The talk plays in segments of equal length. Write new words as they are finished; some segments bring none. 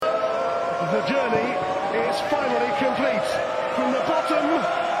The journey is finally complete. From the bottom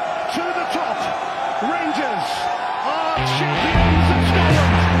to the top, Rangers are champions of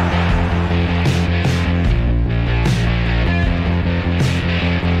Scotland.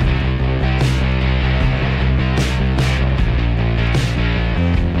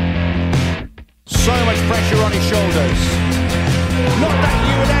 So much pressure on his shoulders. Not that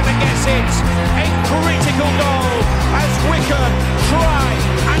you would ever guess it. A critical goal as Wickham try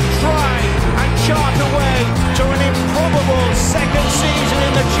and chart away to an improbable second season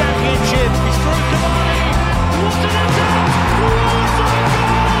in the Championship. He's through Cavani. What an attempt! What a goal!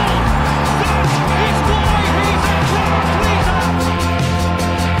 That is why he's a crowd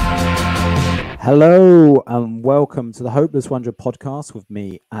pleaser. Hello and welcome to the Hopeless Wonder podcast with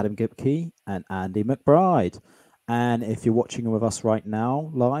me, Adam Gipke and Andy McBride. And if you're watching with us right now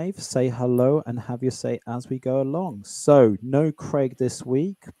live, say hello and have your say as we go along. So no Craig this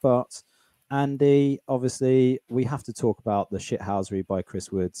week, but Andy, obviously we have to talk about the shithousery by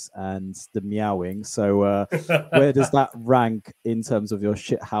Chris Woods and the meowing. So where does that rank in terms of your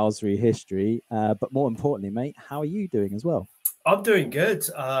shithousery history? But more importantly, mate, how are you doing as well? I'm doing good.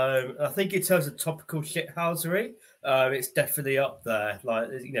 I think in terms of topical shithousery, it's definitely up there. Like,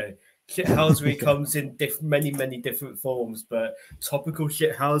 you know, shithousery comes in many different forms, but topical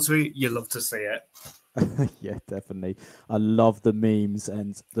shithousery, you love to see it. Yeah, definitely. I love the memes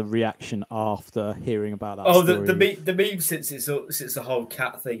and the reaction after hearing about that. Oh, story. the meme since the whole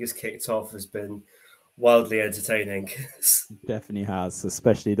cat thing has kicked off has been wildly entertaining. Definitely has,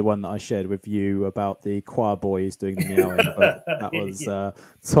 especially the one that I shared with you about the choir boys doing the meowing. But that was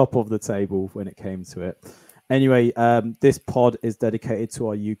top of the table when it came to it. Anyway, this pod is dedicated to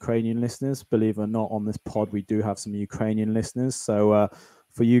our Ukrainian listeners. Believe it or not, on this pod, we do have some Ukrainian listeners. So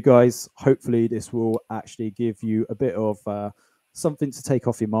for you guys, hopefully this will actually give you a bit of something to take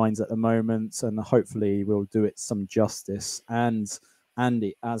off your minds at the moment. And hopefully we'll do it some justice. And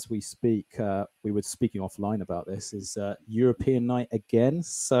Andy, as we speak, we were speaking offline about this, is European night again.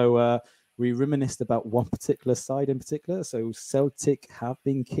 So we reminisced about one particular side in particular. So Celtic have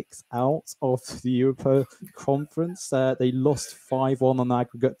been kicked out of the Europa Conference. They lost 5-1 on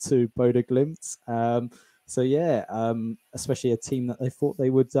aggregate to Bodo Glimt. So yeah, especially a team that they thought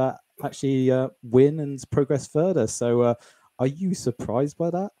they would actually win and progress further. So are you surprised by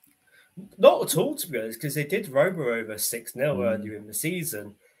that? Not at all, to be honest, because they did Roma over 6-0 earlier in the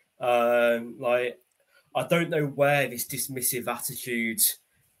season. Like, I don't know where this dismissive attitude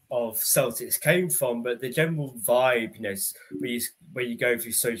of Celtics came from, but the general vibe, you know, where you go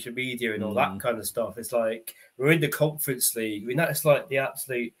through social media and all that kind of stuff, it's like we're in the Conference League. I mean, that's like the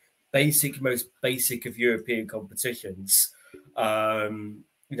absolute most basic of European competitions.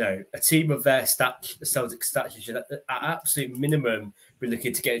 You know, a team of their Celtic stature should, at absolute minimum, be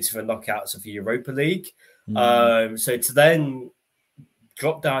looking to get into the knockouts of the Europa League. So to then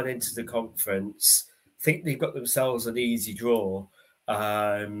drop down into the conference, think they've got themselves an easy draw.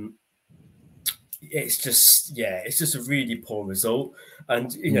 It's just a really poor result.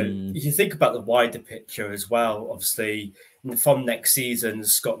 And, you know, if you think about the wider picture as well, obviously, from next season,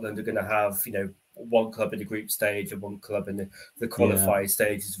 Scotland are going to have, you know, one club in the group stage and one club in the qualified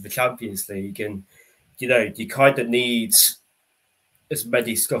stages of the Champions League. And, you know, you kind of need as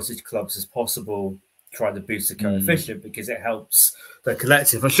many Scottish clubs as possible trying to boost the coefficient because it helps the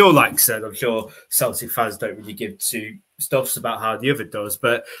collective. I'm sure, like I said, I'm sure Celtic fans don't really give two stuffs about how the other does.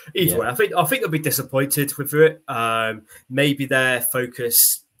 But either way, I think they'll be disappointed with it. Maybe their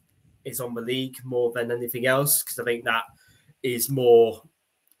focus is on the league more than anything else because I think that is more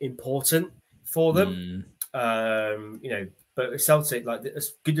important for them. You know, but Celtic, like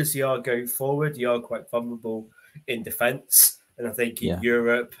as good as they are going forward, they are quite vulnerable in defence. And I think in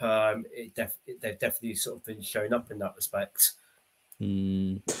Europe, they've definitely sort of been showing up in that respect.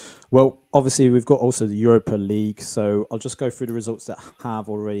 Well, obviously, we've got also the Europa League. So I'll just go through the results that have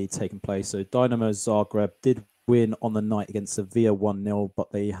already taken place. So Dynamo Zagreb did win on the night against Sevilla 1-0,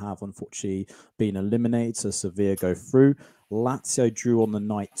 but they have unfortunately been eliminated. So Sevilla go through. Lazio drew on the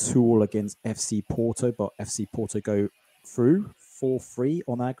night 2-2 against FC Porto, but FC Porto go through 4-3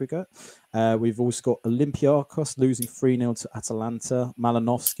 on aggregate. We've also got Olympiacos losing 3-0 to Atalanta.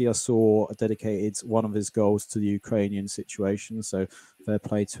 Malinovsky, I saw, dedicated one of his goals to the Ukrainian situation, so fair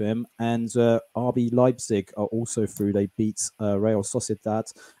play to him. And RB Leipzig are also through. They beat Real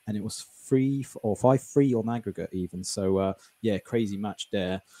Sociedad, and it was 5-3 or 5-3 on aggregate even. So yeah, crazy match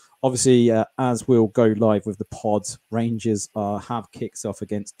there. Obviously, as we'll go live with the pod, Rangers have kicked off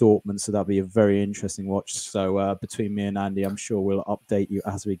against Dortmund, so that'll be a very interesting watch. So between me and Andy, I'm sure we'll update you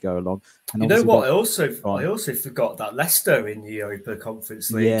as we go along. And you know what? I also forgot that Leicester in the Europa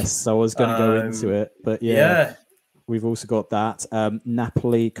Conference League. Yes, I was going to go into it, but yeah. We've also got that.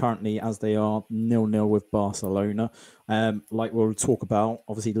 Napoli currently, as they are, 0-0 with Barcelona. Like we'll talk about,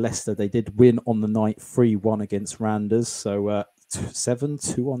 obviously Leicester, they did win on the night 3-1 against Randers. So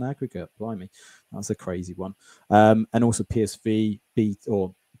 7-2 on aggregate. Blimey, that's a crazy one. And also PSV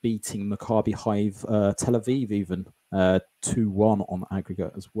beating Maccabi Haifa Tel Aviv even 2-1 on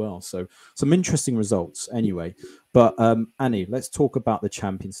aggregate as well. So some interesting results anyway. But Annie, let's talk about the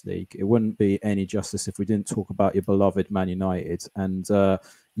Champions League. It wouldn't be any justice if we didn't talk about your beloved Man United. And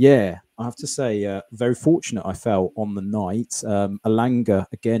yeah, I have to say, very fortunate I felt on the night. Alanga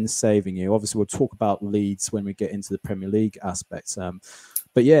again saving you. Obviously, we'll talk about Leeds when we get into the Premier League aspects.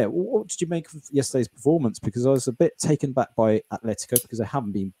 But yeah, what did you make of yesterday's performance? Because I was a bit taken back by Atletico because they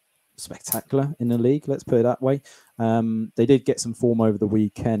haven't been spectacular in the league, let's put it that way. They did get some form over the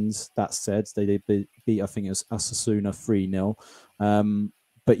weekend. That said, they did beat, I think it was Osasuna 3-0.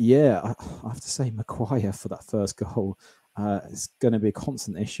 But yeah, I have to say, Maguire for that first goal, it's going to be a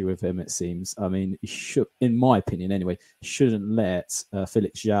constant issue with him, it seems. I mean, he should, in my opinion anyway, shouldn't let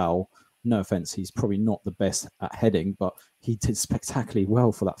Felix João, no offense, he's probably not the best at heading, but he did spectacularly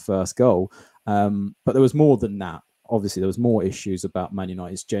well for that first goal. But there was more than that. Obviously, there was more issues about Man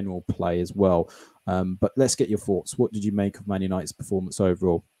United's general play as well. But let's get your thoughts. What did you make of Man United's performance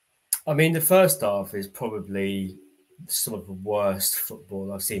overall? I mean, the first half is probably some of the worst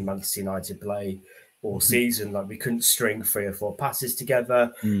football I've seen Manchester United play all season. Like, we couldn't string 3 or 4 passes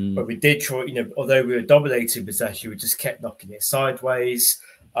together, but we did try. Although we were dominating possession, we just kept knocking it sideways.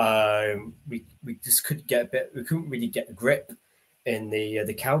 We just we couldn't really get the grip in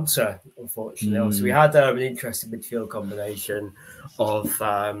the counter, unfortunately. So we had an interesting midfield combination of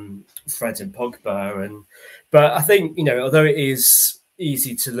Fred and Pogba, but I think although it is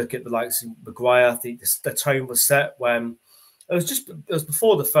easy to look at the likes of Maguire, I think the tone was set when it was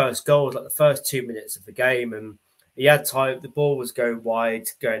before the first goal, like the first 2 minutes of the game, and he had time. The ball was going wide,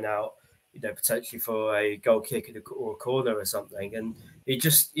 going out, potentially for a goal kick or a corner or something, and he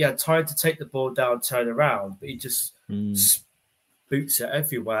had time to take the ball down, turn around, but he just boots it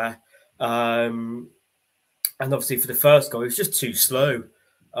everywhere. And obviously for the first goal, it was just too slow,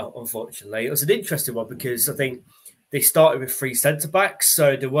 unfortunately. It was an interesting one because I think they started with 3 centre-backs,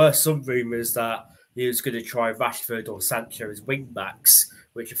 so there were some rumours that he was going to try Rashford or Sancho as wing-backs,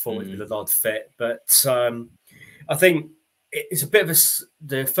 which I thought would be an odd fit. But I think it's a bit of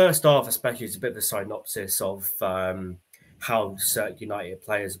the first half especially is a bit of a synopsis of how certain United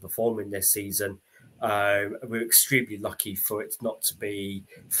players are performing this season. We're extremely lucky for it not to be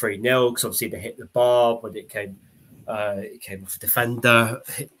 3-0 because obviously they hit the bar when it came off a defender,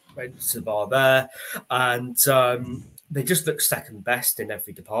 went to the bar there, and they just look second best in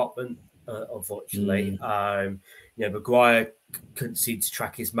every department. Unfortunately, Maguire couldn't seem to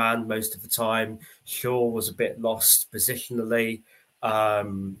track his man most of the time. Shaw was a bit lost positionally.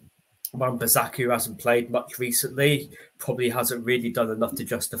 Wan-Bissaka hasn't played much recently. Probably hasn't really done enough to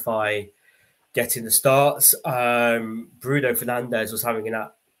justify getting the starts. Bruno Fernandes was having an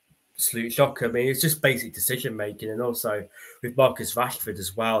absolute shocker. I mean, it's just basic decision making, and also with Marcus Rashford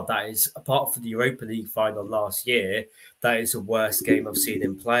as well. That is, apart from the Europa League final last year, that is the worst game I've seen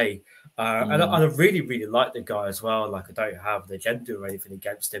him play. And I really, really like the guy as well. Like, I don't have an agenda or anything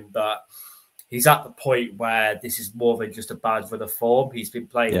against him, but he's at the point where this is more than just a bad run of form. He's been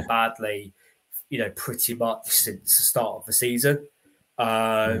playing badly, pretty much since the start of the season.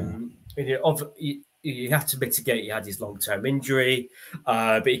 You have to mitigate he had his long-term injury,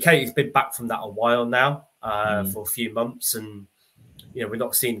 but he's been back from that a while now, for a few months, and we're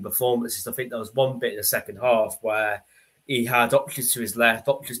not seeing the performances. I think there was one bit in the second half where he had options to his left,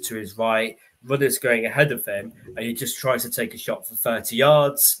 options to his right, runners going ahead of him, and he just tries to take a shot for 30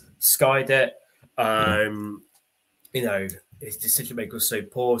 yards, skied it. His decision making was so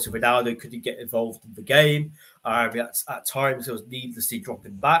poor. So Ronaldo couldn't get involved in the game. At times, it was needlessly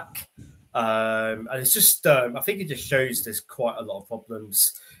dropping back. And it's just, I think it just shows there's quite a lot of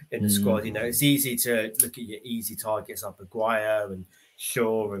problems in the squad. It's easy to look at your easy targets like Maguire and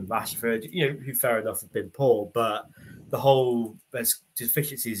Shaw and Rashford, who fair enough have been poor, but there's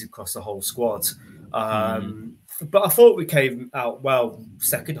deficiencies across the whole squad. But I thought we came out well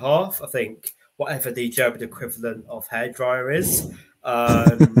second half. I think whatever the German equivalent of hairdryer is,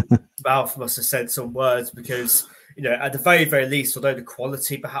 Ralph must have said some words because at the very, very least, although the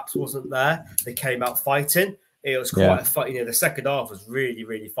quality perhaps wasn't there, they came out fighting. It was quite a fight. The second half was really,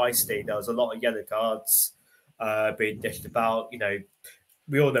 really feisty. There was a lot of yellow cards being dished about.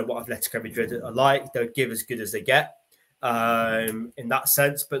 We all know what Atletico Madrid are like. They'll give as good as they get in that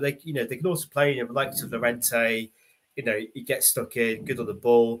sense. But they can also play. The likes of Llorente. He gets stuck in, good on the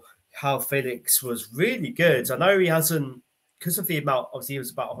ball. How Felix was really good. I know he hasn't, because of the amount. Obviously, he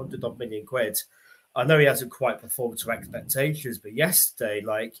was about 100 odd million quid. I know he hasn't quite performed to expectations, but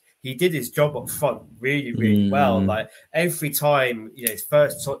yesterday, he did his job up front really, really well. Like every time, his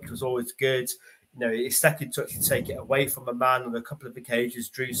first touch was always good. His second touch to take it away from a man on a couple of occasions,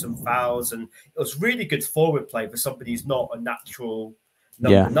 drew some fouls, and it was really good forward play for somebody who's not a natural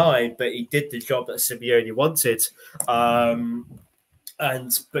number 9, but he did the job that Simeone wanted. But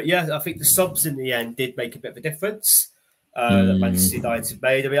I think the subs in the end did make a bit of a difference. That Manchester United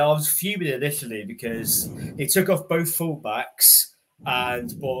made. I mean, I was fuming initially because he took off both fullbacks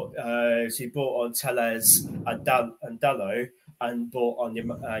and he brought on Tellez and Dallo and brought on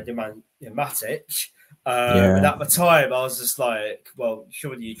Matic. And at the time, I was just like, well,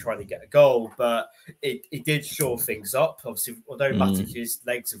 surely you're trying to get a goal, but it did shore things up. Obviously, although Matic's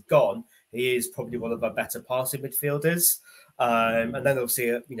legs have gone, he is probably one of our better passing midfielders. And then obviously,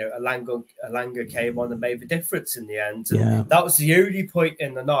 Alanga came on and made the difference in the end. And that was the only point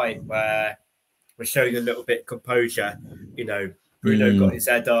in the night where we showed a little bit of composure. Bruno got his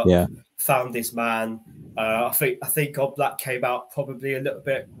head up, found his man. I think Oblak came out probably a little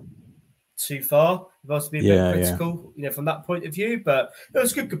bit too far. It must be a bit critical, from that point of view. But it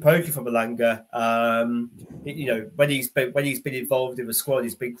was good composure from Alanga. When he's been involved in the squad,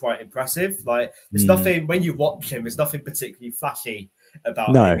 he's been quite impressive. Like there's nothing when you watch him, there's nothing particularly flashy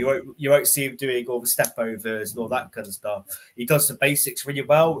about him. You won't see him doing all the step overs and all that kind of stuff. He does the basics really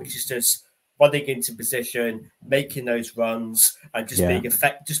well, which is just running into position, making those runs, and just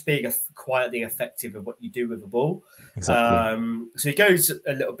being quietly effective at what you do with the ball. Exactly. So he goes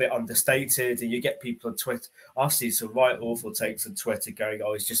a little bit understated, and you get people on Twitter. I see some right awful takes on Twitter going,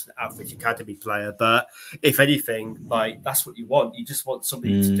 "Oh, he's just an average academy player." But if anything, that's what you want. You just want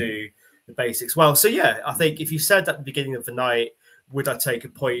somebody to do the basics well. So I think if you said at the beginning of the night, would I take a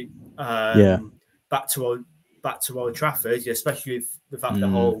point back to Old Trafford, especially without the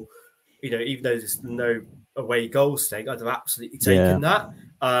whole. Even though there's no away goals thing, I'd have absolutely taken that.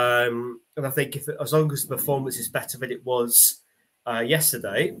 And I think as long as the performance is better than it was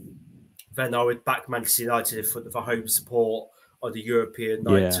yesterday, then I would back Manchester United for the home support on the European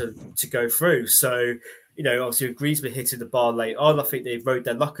night to go through. So, obviously with Griezmann hitting the bar late on, I think they rode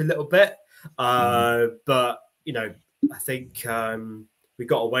their luck a little bit. But, I think we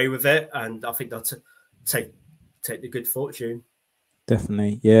got away with it, and I think they'll take the good fortune.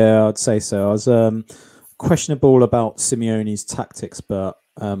 Definitely. Yeah, I'd say so. I was questionable about Simeone's tactics, but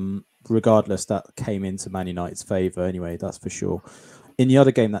regardless, that came into Man United's favour anyway, that's for sure. In the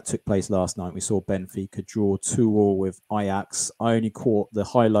other game that took place last night, we saw Benfica draw 2-2 with Ajax. I only caught the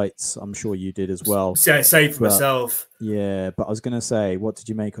highlights. I'm sure you did as well. Yeah, same for myself. Yeah, but I was going to say, what did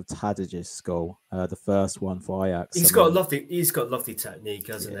you make of Tadic's goal? The first one for Ajax. He's got lovely technique,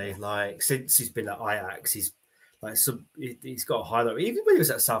 hasn't he? Like since he's been at Ajax, he's got a highlight. Even when he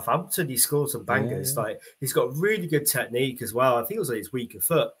was at Southampton, he scored some bangers. Yeah. He's got really good technique as well. I think it was on his weaker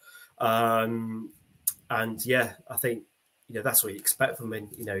foot. I think that's what you expect from him.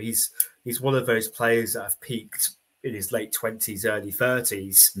 He's one of those players that have peaked in his late 20s, early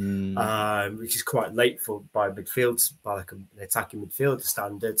 30s, which is quite late by an attacking midfielder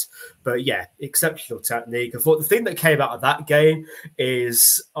standards. But exceptional technique. I thought the thing that came out of that game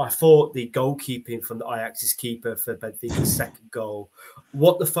is I thought the goalkeeping from the Ajax's keeper for Benfica's second goal.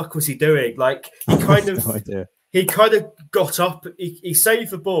 What the fuck was he doing? He kind of got up. He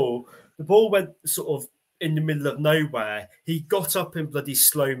saved the ball. The ball went sort of in the middle of nowhere. He got up in bloody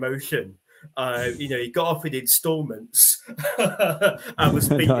slow motion. He got up in installments and was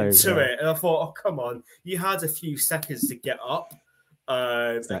beaten it. And I thought, oh, come on. You had a few seconds to get up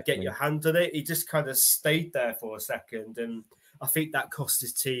and get your hand on it. He just kind of stayed there for a second. And I think that cost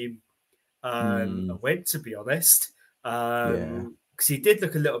his team a win, to be honest. Because he did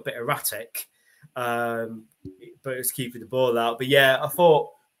look a little bit erratic, but he was keeping the ball out. But I thought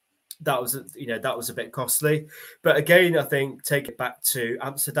that was a bit costly. But again, I think take it back to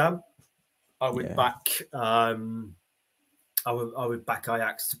Amsterdam. I would back I would back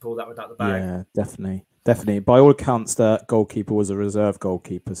Ajax to pull that one out the bag. Yeah, definitely. Definitely. By all accounts, the goalkeeper was a reserve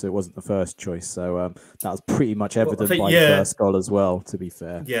goalkeeper, so it wasn't the first choice. So that was pretty much evident by the first goal as well, to be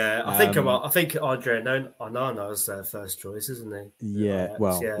fair. Yeah, I think Andre Onana is their first choice, isn't he? Yeah,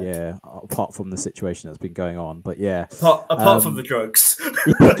 yeah. Apart from the situation that's been going on, but yeah. Apart from the drugs.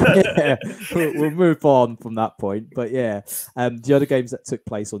 Yeah, we'll move on from that point. But yeah, the other games that took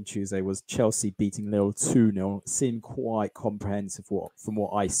place on Tuesday was Chelsea beating Lille 2-0. Seemed quite comprehensive from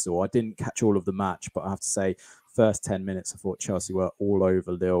what I saw. I didn't catch all of the match, but I have to say, first 10 minutes, I thought Chelsea were all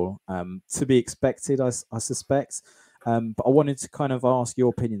over Lille. To be expected, I suspect. But I wanted to kind of ask your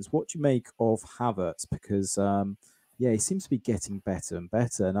opinions. What do you make of Havertz? Because he seems to be getting better and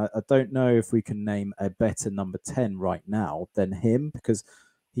better. And I don't know if we can name a better number 10 right now than him, because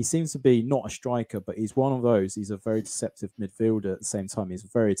he seems to be not a striker, but he's one of those. He's a very deceptive midfielder. At the same time, he's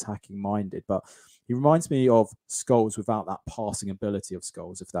very attacking minded. But he reminds me of Scholes without that passing ability of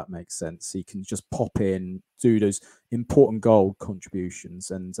Scholes, if that makes sense. He can just pop in, do those important goal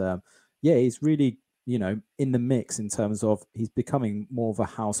contributions. And he's really, in the mix in terms of he's becoming more of a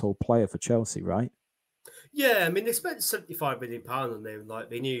household player for Chelsea, right? Yeah, I mean, they spent £75 million on him. Like,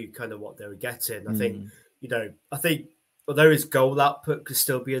 they knew kind of what they were getting. I think, although his goal output could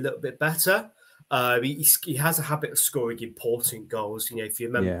still be a little bit better, he has a habit of scoring important goals. If you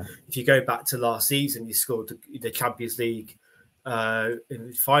remember, if you go back to last season, he scored the Champions League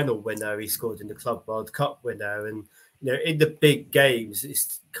final winner. He scored in the Club World Cup winner, and in the big games,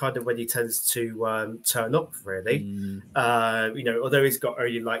 it's kind of when he tends to turn up, really. Although he's got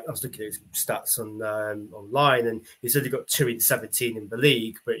only, I was looking at his stats online, and he's only got 2 in 17 in the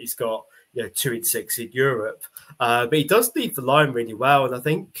league, but he's got 2 in 6 in Europe. But he does lead the line really well, and I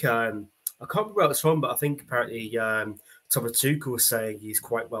think I can't remember where it's from, but I think apparently Thomas Tuchel was saying he's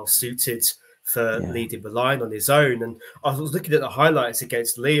quite well suited for leading the line on his own. And I was looking at the highlights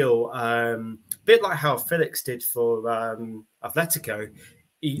against Lille, a bit like how Felix did for Atletico.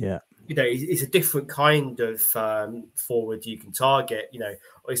 He's a different kind of forward you can target.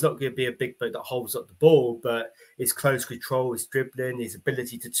 He's not going to be a big bloke that holds up the ball, but his close control, his dribbling, his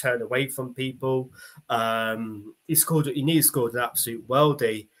ability to turn away from people. He scored an absolute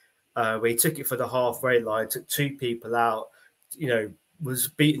worldie where he took it for the halfway line, took 2 people out, was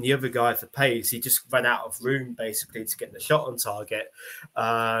beating the other guy for pace. He just ran out of room basically to get the shot on target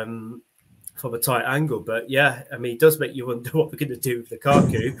from a tight angle. But yeah, I mean, it does make you wonder what we're going to do with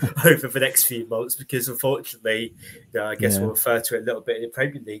Lukaku over the next few months, because unfortunately, I guess we'll refer to it a little bit in the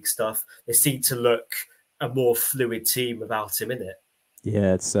Premier League stuff. They seem to look a more fluid team without him in it.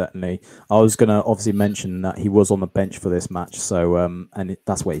 Yeah, certainly. I was going to obviously mention that he was on the bench for this match, so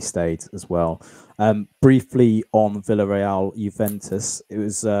that's where he stayed as well. Briefly on Villarreal Juventus, it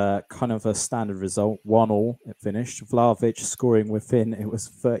was kind of a standard result, 1-1. It finished. Vlahovic scoring within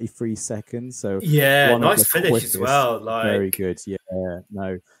 33 seconds. So nice finish as well. Very good. Yeah,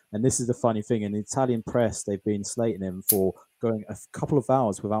 no. And this is the funny thing: in the Italian press, they've been slating him for going a couple of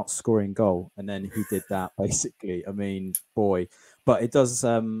hours without scoring goal, and then he did that basically. I mean, boy. But it does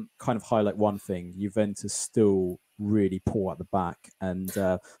kind of highlight one thing: Juventus still really poor at the back, and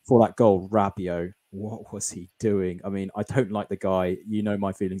for that goal, Rabiot, what was he doing? I mean, I don't like the guy. You know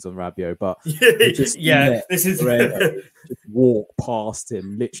my feelings on Rabiot, but this is just walk past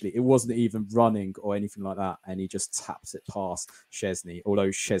him. Literally, it wasn't even running or anything like that, and he just taps it past Szczesny. Although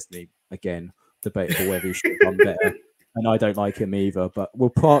Szczesny, again, debatable whether he should have done better. And I don't like him either, but we'll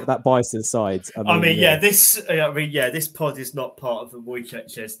park that bias to the side. This pod is not part of the Wojciech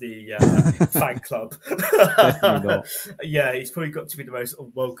Szczesny fan club. Definitely not. Yeah, he's probably got to be the most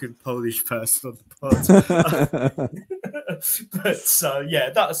unwelcome Polish person on the pod. But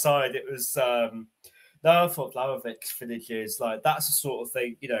that aside, it was. I thought Vlahovic finishes that's the sort of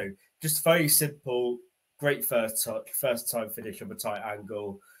thing, just very simple, great first time finish on a tight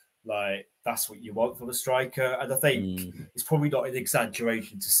angle. That's what you want from a striker. And I think it's probably not an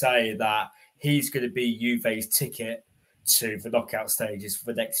exaggeration to say that he's going to be Juve's ticket to the knockout stages for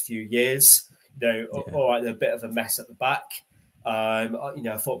the next few years. All right, they're a bit of a mess at the back. I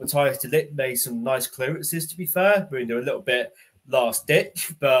thought Matthias de Ligt made some nice clearances, to be fair. I mean, they're a little bit last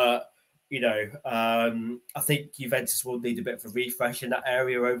ditch, but, I think Juventus will need a bit of a refresh in that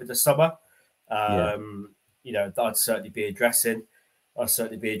area over the summer. I'd certainly be addressing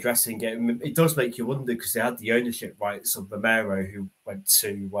it. It does make you wonder, because they had the ownership rights of Romero, who went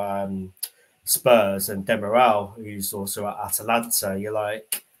to Spurs, and Demiral, who's also at Atalanta. You're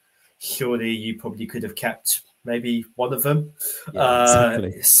like, surely you probably could have kept maybe one of them.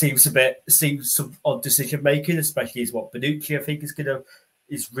 Exactly. It seems some odd decision making, especially as what Bonucci, I think,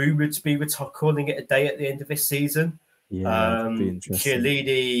 is rumoured to be calling it a day at the end of this season. Yeah, that'd be interesting.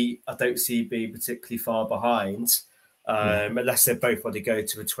 Chiellini, I don't see being particularly far behind, unless they both want to go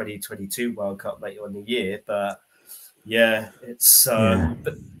to a 2022 World Cup later on in the year. But yeah, it's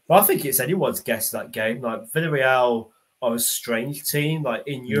but I think it's anyone's guess that game. Like Villarreal are a strange team. Like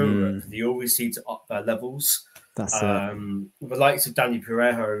in Europe, they always seem to up their levels. That's it. The likes of Danny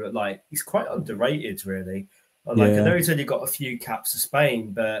Parejo, like he's quite underrated, really. Like I know he's only got a few caps for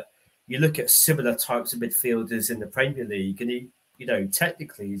Spain, but you look at similar types of midfielders in the Premier League, and he,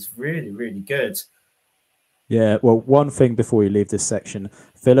 technically he's really, really good. Yeah, well, one thing before we leave this section,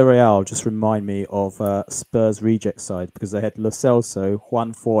 Villarreal just remind me of Spurs reject side because they had Lo Celso,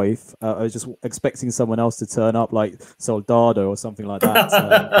 Juan Foyth. I was just expecting someone else to turn up like Soldado or something like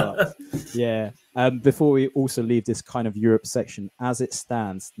that. Yeah. Before we also leave this kind of Europe section, as it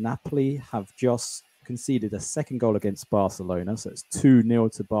stands, Napoli have just conceded a second goal against Barcelona. So it's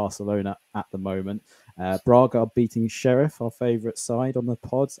 2-0 to Barcelona at the moment. Braga are beating Sheriff, our favourite side on the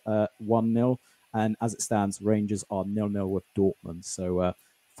pod, 1-0. And as it stands, Rangers are 0-0 with Dortmund. So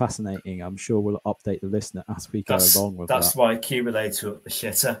fascinating. I'm sure we'll update the listener as we go along with that. That's my accumulator up the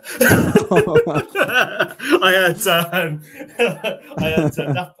shitter.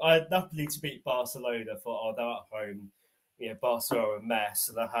 I had Napoli to beat Barcelona for they're at home. Barcelona are a mess,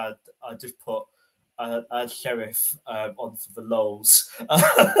 and I just put I had Sheriff on for the lols.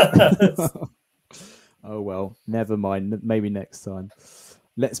 Oh well, never mind. Maybe next time.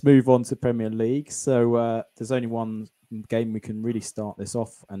 Let's move on to Premier League. So there's only one game we can really start this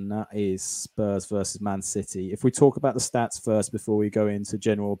off, and that is Spurs versus Man City. If we talk about the stats first before we go into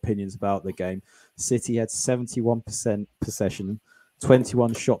general opinions about the game, City had 71% possession,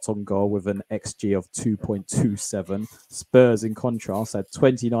 21 shots on goal with an XG of 2.27. Spurs, in contrast, had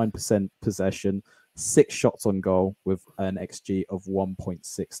 29% possession, 6 shots on goal with an XG of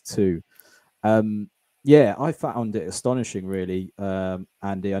 1.62. Yeah, I found it astonishing, really,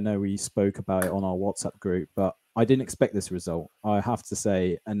 Andy. I know we spoke about it on our WhatsApp group, but I didn't expect this result, I have to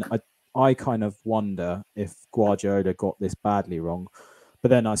say. And I kind of wonder if Guardiola got this badly wrong. But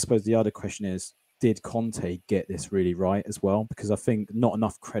then I suppose the other question is, did Conte get this really right as well? Because I think not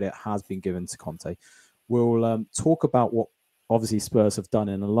enough credit has been given to Conte. We'll talk about what obviously Spurs have done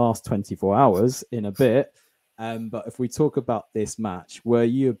in the last 24 hours in a bit. But if we talk about this match, were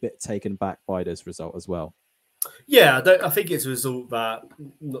you a bit taken back by this result as well? Yeah, I think it's a result that,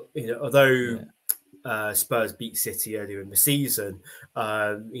 although Spurs beat City earlier in the season,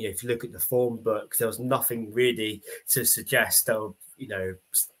 if you look at the form book, there was nothing really to suggest that,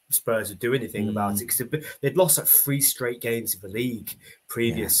 Spurs would do anything about it, because they'd lost like 3 straight games of the league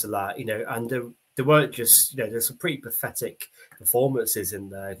previous to that, and there weren't just, there's some pretty pathetic performances in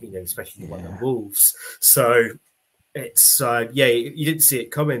there, especially one of the Wolves. So it's, you didn't see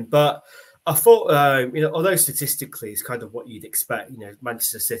it coming. But I thought, although statistically it's kind of what you'd expect,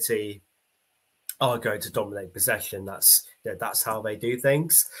 Manchester City are going to dominate possession. That's how they do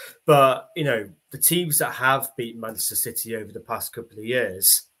things. But, the teams that have beaten Manchester City over the past couple of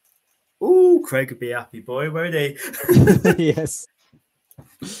years, Craig would be happy, boy, won't he? Yes.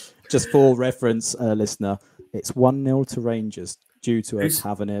 Just for reference, listener, it's 1-0 to Rangers due to a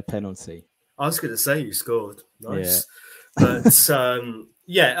Tavernier penalty. I was going to say you scored. Nice. Yeah. But,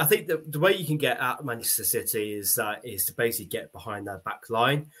 I think the way you can get at Manchester City is to basically get behind their back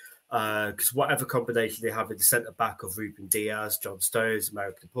line. Because whatever combination they have in the centre-back of Ruben Diaz, John Stones,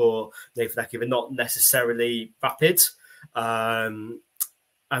 American Laporte, Nathan Ake, they're not necessarily rapid.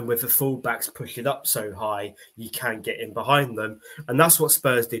 And with the fullbacks pushing up so high, you can get in behind them. And that's what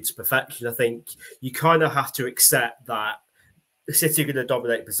Spurs did to perfection. I think you kind of have to accept that the City are going to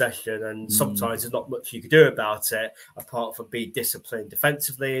dominate possession, and sometimes there's not much you can do about it, apart from being disciplined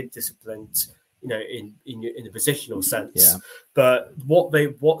defensively and disciplined, in a positional sense. Yeah. But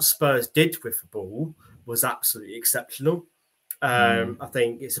what Spurs did with the ball was absolutely exceptional. I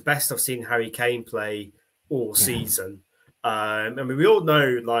think it's the best I've seen Harry Kane play all season. We all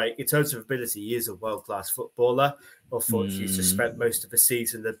know, like, in terms of ability, he is a world-class footballer. Unfortunately, he's just spent most of the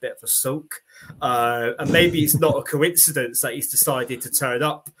season a bit of a sulk. And maybe it's not a coincidence that he's decided to turn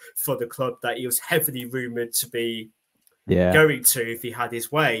up for the club that he was heavily rumoured to be going to if he had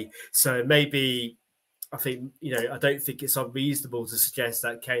his way. So maybe, I think, I don't think it's unreasonable to suggest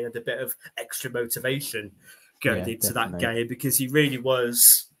that Kane had a bit of extra motivation going into that game, because he really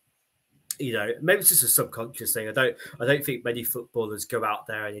was... maybe it's just a subconscious thing. I don't think many footballers go out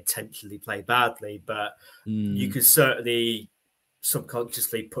there and intentionally play badly, but you could certainly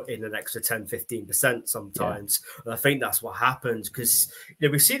subconsciously put in an extra 10-15% sometimes. And I think that's what happened, because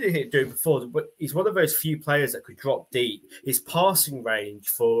we've seen it do it before, but he's one of those few players that could drop deep. His passing range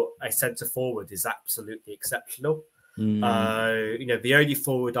for a centre forward is absolutely exceptional. The only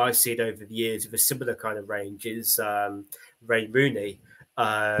forward I've seen over the years with a similar kind of range is Ray Rooney.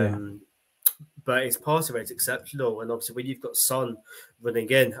 But his passing rate is exceptional. And obviously, when you've got Son running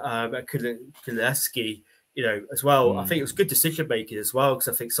in at Kuleski, as well, I think it was good decision making as well, because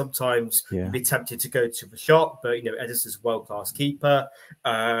I think sometimes you'd be tempted to go to the shot, but Edison's a world class keeper.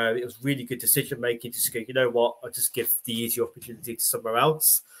 It was really good decision making. Just go, you know what, I'll just give the easy opportunity to somewhere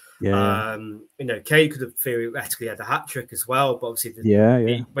else. Kane could have theoretically had a hat trick as well, but obviously,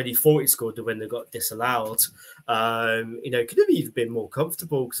 when he thought he scored the winner, got disallowed. Could have even been more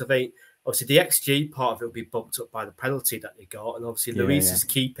comfortable, because I think obviously the XG part of it will be bumped up by the penalty that they got, and obviously Luis is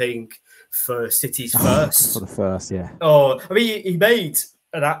keeping for City's first. For the first, he made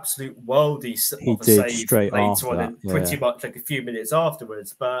an absolute worldie of a save straight later on, and pretty much like a few minutes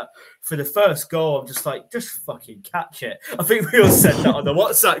afterwards. But for the first goal, I'm just like, just fucking catch it. I think we all said that on the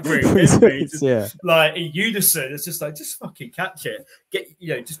WhatsApp group, didn't we? Like in unison, it's just like, just fucking catch it.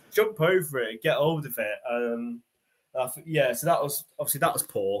 Just jump over it and get hold of it. So that was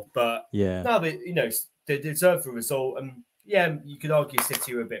poor, but they deserve a result, and you could argue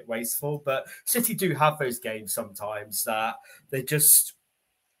City were a bit wasteful, but City do have those games sometimes that they just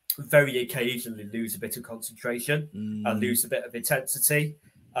very occasionally lose a bit of concentration and lose a bit of intensity,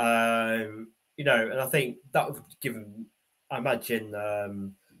 and I think that would give them, I imagine,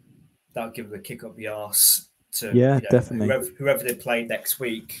 that would give them a kick up the arse. Definitely. Whoever they play next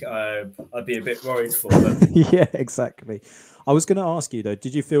week, I'd be a bit worried for them. Exactly. I was going to ask you though,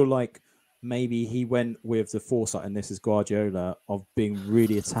 did you feel like maybe he went with the foresight, and this is Guardiola, of being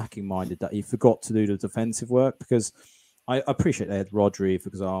really attacking minded, that he forgot to do the defensive work? Because I appreciate they had Rodri, for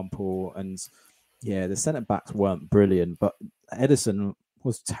example, and the centre backs weren't brilliant, but Edison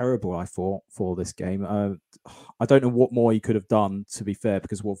was terrible, I thought, for this game. I don't know what more he could have done, to be fair,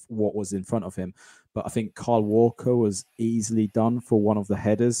 because of what was in front of him. But I think Kyle Walker was easily done for one of the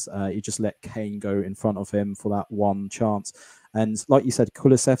headers. He just let Kane go in front of him for that one chance. And like you said,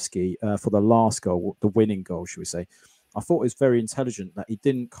 Kulusevski, for the last goal, the winning goal, should we say, I thought it was very intelligent that he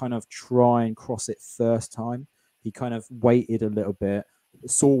didn't kind of try and cross it first time. He kind of waited a little bit,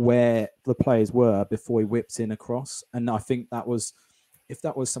 saw where the players were before he whipped in across. And I think that was, if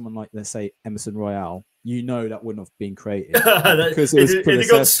that was someone like, let's say, Emerson Royale, that wouldn't have been created. Because it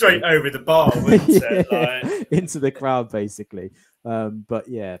got straight over the bar, wouldn't it? Into the crowd, basically. But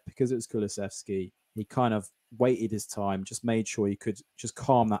because it was Kulusevski, he kind of waited his time, just made sure he could just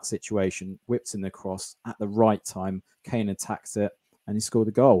calm that situation, whipped in the cross at the right time. Kane attacked it, and he scored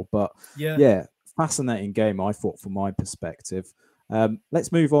a goal. But fascinating game, I thought, from my perspective.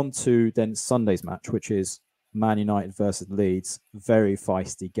 Let's move on to then Sunday's match, which is Man United versus Leeds. Very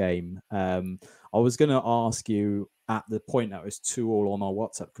feisty game. I was going to ask you at the point that it was 2-2 on our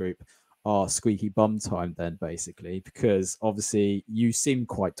WhatsApp group, our squeaky bum time then, basically, because obviously you seemed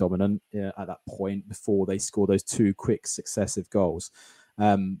quite dominant at that point before they scored those two quick successive goals.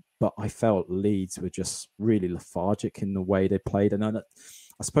 But I felt Leeds were just really lethargic in the way they played. And I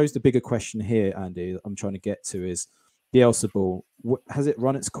suppose the bigger question here, Andy, I'm trying to get to is, Bielsa ball, has it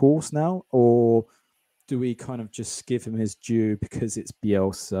run its course now? Or do we kind of just give him his due because it's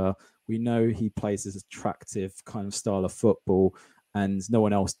Bielsa? We know he plays this attractive kind of style of football, and no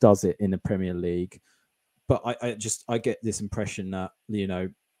one else does it in the Premier League. But I get this impression that,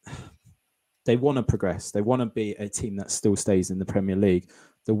 they want to progress. They want to be a team that still stays in the Premier League.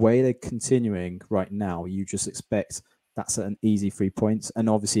 The way they're continuing right now, you just expect that's an easy 3 points. And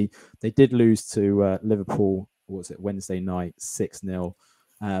obviously, they did lose to Liverpool, Wednesday night, 6-0.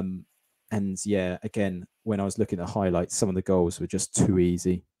 And again, when I was looking at highlights, some of the goals were just too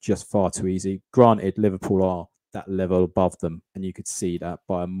easy, just far too easy. Granted, Liverpool are that level above them, and you could see that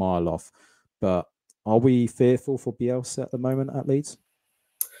by a mile off. But are we fearful for Bielsa at the moment at Leeds?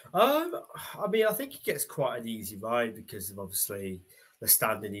 I think he gets quite an easy ride because of obviously the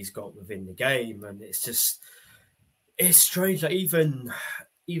standing he's got within the game, and it's strange. Like even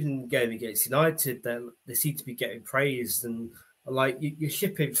the game against United, they seem to be getting praised, and like you're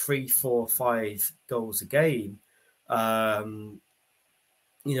shipping 3, 4, 5 goals a game.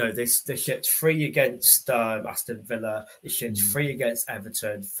 They shipped 3 against Aston Villa, they shipped 3 against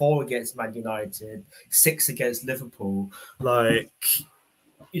Everton, 4 against Man United, 6 against Liverpool, 2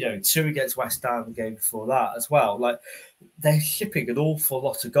 against West Ham the game before that as well. Like, they're shipping an awful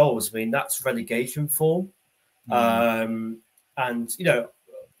lot of goals. I mean, that's relegation form. And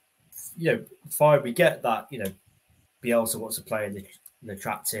fine, we get that, Bielsa wants to play an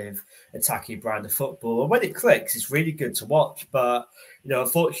attractive, attacking brand of football. And when it clicks, it's really good to watch. But,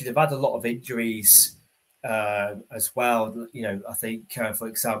 unfortunately, they've had a lot of injuries as well. You know, I think, for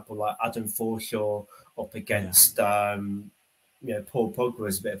example, like Adam Forshaw up against, you know, Paul Pogba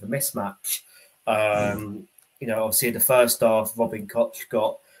was a bit of a mismatch. You know, obviously in the first half, Robin Koch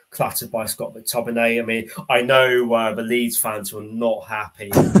got clattered by Scott McTominay. I mean, I know the Leeds fans were not happy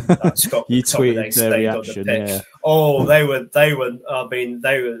that Scott McTominay stayed on the pitch. Yeah. Oh, they were. I mean,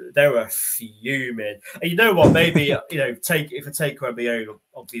 they were fuming. And you know what? Maybe you know, if I take away my own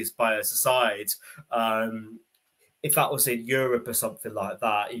obvious bias aside, if that was in Europe or something like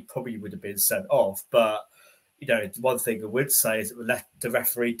that, he probably would have been sent off. But you know, one thing I would say is that the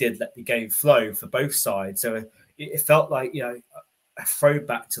referee did let the game flow for both sides. So it felt like, you know, a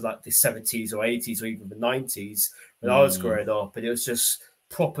throwback to like the 70s or 80s or even the 90s when I was growing up. And it was just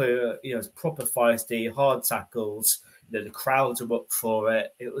proper, you know, proper feisty, hard tackles. You know, the crowds were up for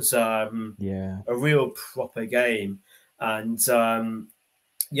it. It was a real proper game. And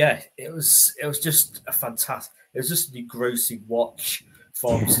it was just a fantastic, it was just an engrossing watch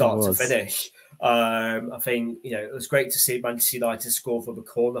from start to finish. I think, you know, it was great to see Manchester United score from a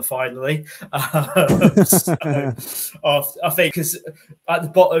corner finally. So, I think because at the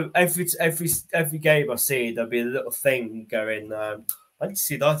bottom, every game I see, there'll be a little thing going,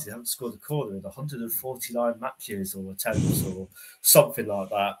 Manchester United haven't scored a corner in 149 matches or attempts or something like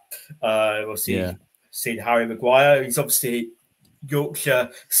that. Obviously, seen Harry Maguire. He's obviously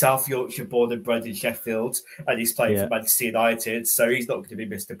South Yorkshire born and bred in Sheffield, and he's playing for Manchester United, so he's not going to be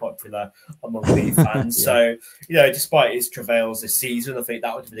Mr. Popular among the fans. So, you know, despite his travails this season, I think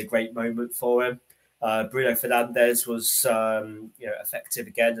that would have been a great moment for him. Bruno Fernandes was, you know, effective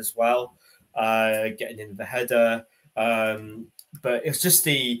again as well, getting in the header. But it's just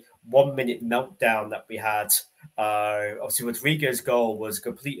the 1 minute meltdown that we had. Obviously, Rodrigo's goal was a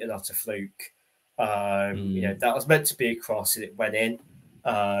complete and utter fluke. You know, that was meant to be a cross and it went in.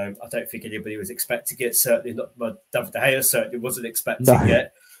 I don't think anybody was expecting it. Certainly not. David De Gea certainly wasn't expecting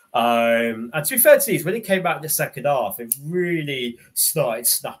it. And to be fair to these, when it came out in the second half, it really started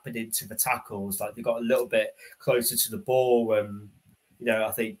snapping into the tackles. Like they got a little bit closer to the ball. And, you know,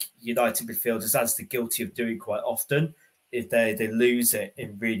 I think United midfielders, as they're guilty of doing quite often, if they lose it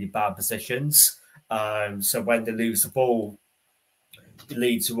in really bad positions. So when they lose the ball,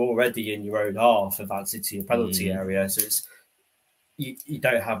 Leeds are already in your own half, advancing to your penalty area. So it's you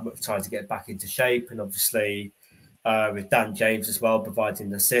don't have much time to get back into shape. And obviously, with Dan James as well providing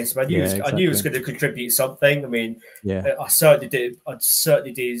the assist, I knew he was going to contribute something. I mean, I certainly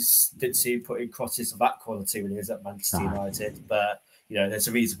didn't see him putting crosses of that quality when he was at Manchester United, but. You know, there's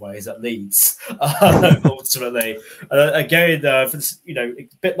a reason why he's at Leeds, ultimately. Again, you know, a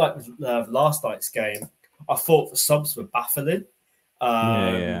bit like last night's game, I thought the subs were baffling.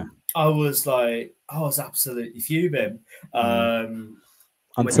 I was absolutely fuming.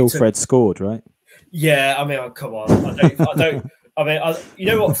 Until Fred scored, right? Yeah, I mean, come on. I don't. I mean, you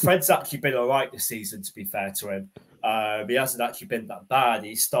know what? Fred's actually been all right this season, to be fair to him. He hasn't actually been that bad.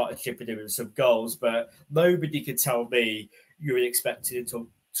 He started chipping in with some goals, but nobody could tell me you were expecting him to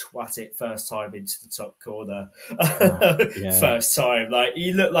twat it first time into the top corner. First time. Like,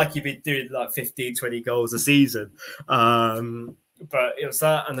 he looked like he'd been doing like 15, 20 goals a season. But it was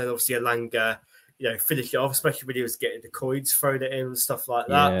that, and then obviously Elanga, you know, finished it off, especially when he was getting the coins thrown at him and stuff like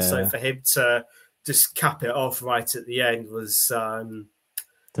that. So for him to just cap it off right at the end was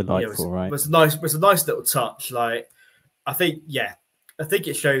delightful, right? Was a nice little touch. Like, I think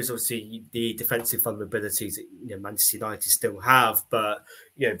it shows obviously the defensive vulnerabilities that, you know, Manchester United still have, but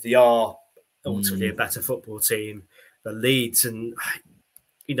you know, they are ultimately a better football team than Leeds. And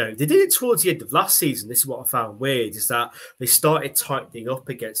you know, they did it towards the end of last season. This is what I found weird, is that they started tightening up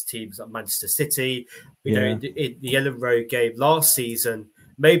against teams like Manchester City. You know, in the Ellen Road game last season,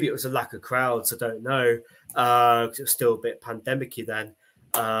 maybe it was a lack of crowds, I don't know. It was still a bit pandemic-y then.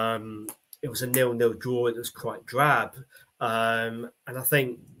 It was a 0-0 draw. It was quite drab. And I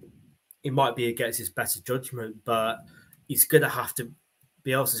think it might be against his better judgment, but he's going to have to,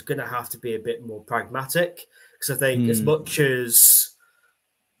 Bielsa's going to have to be a bit more pragmatic. Because I think as much as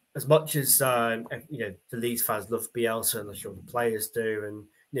you know, the Leeds fans love Bielsa, and I'm sure the players do, and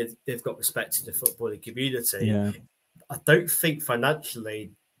you know, they've got respect to the footballing community. I don't think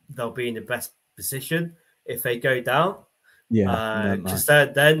financially they'll be in the best position if they go down. Because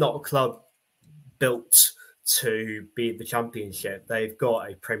they're not a club built to be in the Championship. They've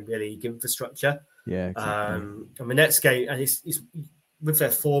got a Premier League infrastructure. Exactly. And the next game, and it's with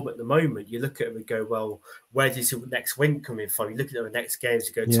their form at the moment, you look at them and go, well, where does the next win coming from? You look at the next games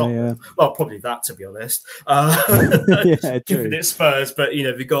and go, Tottenham. Well, probably that, to be honest. Given it Spurs, but you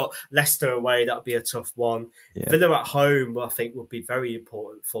know, we've got Leicester away, that'll be a tough one. Villa at home, I think, will be very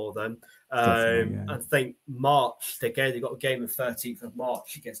important for them. Yeah. I think March, they've got a game on 13th of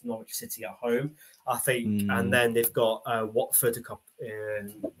March against Norwich City at home, I think. And then they've got Watford a couple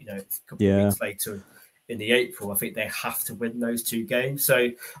of weeks later in the April. I think they have to win those 2 games. So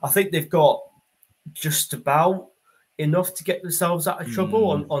I think they've got just about enough to get themselves out of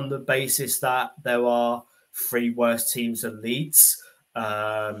trouble on the basis that there are 3 worse teams than Leeds.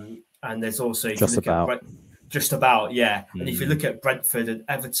 And there's also just about. And if you look at Brentford and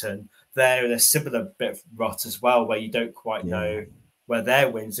Everton, they're in a similar bit of rut as well, where you don't quite know where their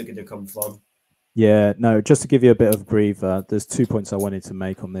wins are going to come from. Yeah, no, just to give you a bit of a breather, there's 2 points I wanted to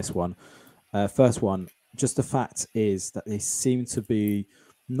make on this one. First one, just the fact is that they seem to be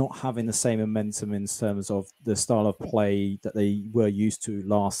not having the same momentum in terms of the style of play that they were used to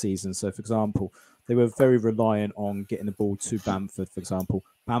last season. So, for example, they were very reliant on getting the ball to Bamford, for example.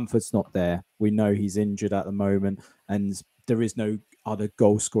 Bamford's not there. We know he's injured at the moment, and there is no other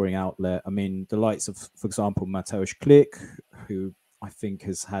goal-scoring outlet. I mean, the likes of, for example, Mateusz Klich, who I think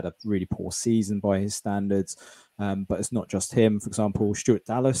has had a really poor season by his standards. But it's not just him. For example, Stuart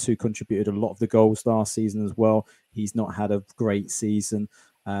Dallas, who contributed a lot of the goals last season as well. He's not had a great season.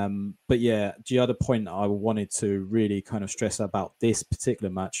 But yeah, the other point I wanted to really kind of stress about this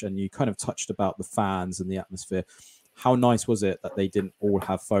particular match, and you kind of touched about the fans and the atmosphere. How nice was it that they didn't all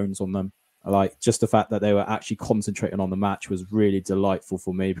have phones on them? Like, just the fact that they were actually concentrating on the match was really delightful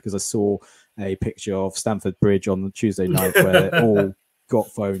for me, because I saw a picture of Stamford Bridge on the Tuesday night where they all got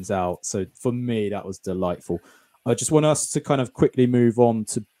phones out. So for me, that was delightful. I just want us to kind of quickly move on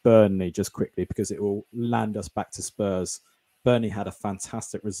to Burnley, just quickly, because it will land us back to Spurs. Burnley had a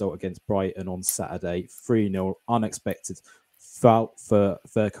fantastic result against Brighton on Saturday, 3-0, unexpected. Foul for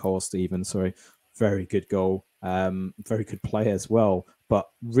Verkhorst even, very good goal, very good play as well. But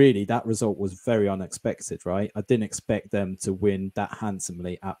really, that result was very unexpected, right? I didn't expect them to win that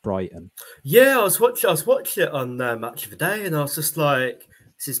handsomely at Brighton. Yeah, I was watching it on Match of the Day, and I was just like,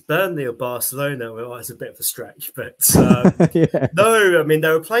 this is Burnley or Barcelona. Well, it's a bit of a stretch, but no, I mean,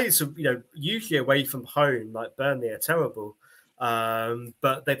 there were players, usually away from home, like Burnley are terrible.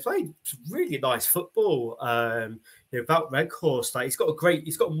 But they played really nice football. About Weghorst, like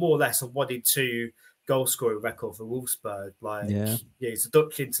he's got more or less a 1-2 goal scoring record for Wolfsburg. He's a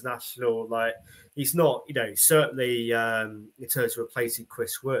Dutch international. Like, he's not, certainly in terms of replacing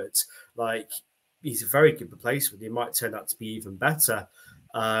Chris Wood, like, he's a very good replacement. He might turn out to be even better.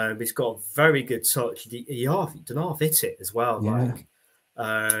 He's got a very good touch. He can half hit it as well. Yeah. Like,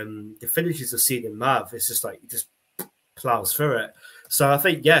 the finishes I've seen in Mav, it's just like he just plows through it. So I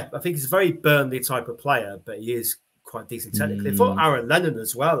think he's a very Burnley type of player, but he is quite decent technically. I thought Aaron Lennon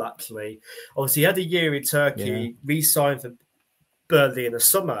as well, actually. Obviously, he had a year in Turkey, re-signed for Burnley in the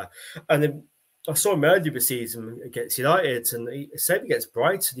summer, and then I saw him earlier this season against United, and same against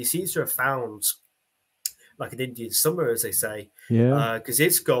Brighton. He seems to have found like an Indian summer, as they say. Yeah. Because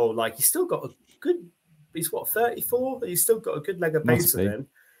his goal, like, he's still got a good. He's what, 34? He's still got a good leg of pace in him.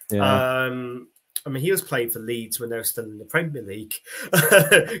 Yeah. I mean, he was playing for Leeds when they were still in the Premier League.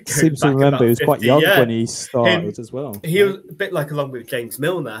 Seems to remember he was quite young when he started as well. He was a bit like along with James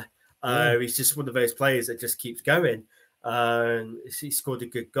Milner. He's just one of those players that just keeps going. He scored a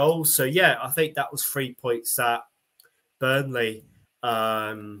good goal. So, yeah, I think that was 3 points that Burnley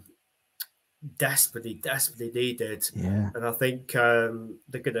desperately needed. Yeah. And I think they're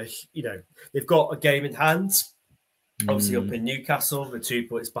going to, they've got a game in hand. Obviously, up in Newcastle, they're 2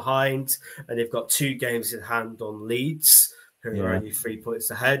 points behind, and they've got 2 games in hand on Leeds, who are only 3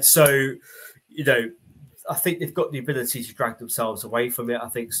 points ahead. So, I think they've got the ability to drag themselves away from it. I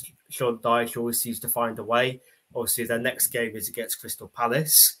think Sean Dyche always seems to find a way. Obviously, their next game is against Crystal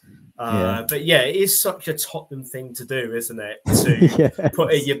Palace. But yeah, it is such a Tottenham thing to do, isn't it? To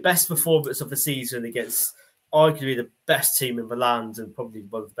put in your best performance of the season against arguably the best team in the land and probably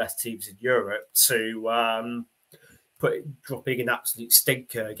one of the best teams in Europe to dropping an absolute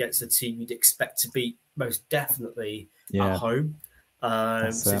stinker against a team you'd expect to beat most definitely at home. So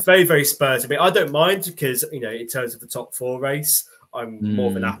it's very, very Spurs. I mean, I don't mind because, in terms of the top 4 race, I'm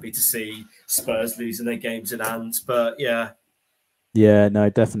more than happy to see Spurs losing their games in hand. But yeah. Yeah, no,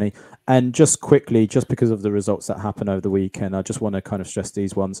 definitely. And just quickly, just because of the results that happened over the weekend, I just want to kind of stress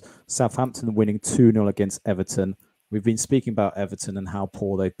these ones. Southampton winning 2-0 against Everton. We've been speaking about Everton and how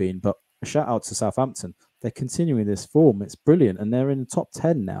poor they've been, but a shout out to Southampton. They're continuing this form. It's brilliant. And they're in the top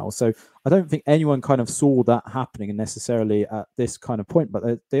 10 now. So I don't think anyone kind of saw that happening necessarily at this kind of point,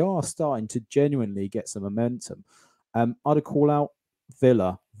 but they are starting to genuinely get some momentum. I'd call out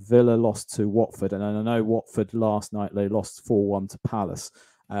Villa. Villa lost to Watford. And I know Watford last night, they lost 4-1 to Palace.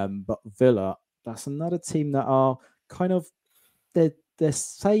 But Villa, that's another team that are kind of, they're they're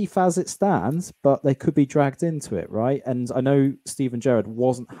safe as it stands, but they could be dragged into it, right? And I know Steven Gerrard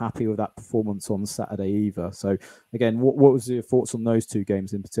wasn't happy with that performance on Saturday either. So again, what was your thoughts on those two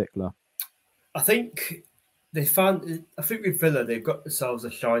games in particular? I think with Villa, they've got themselves a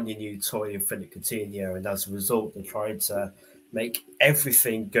shiny new toy in Philip Coutinho, and as a result, they're trying to make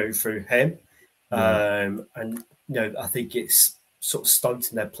everything go through him. And I think it's sort of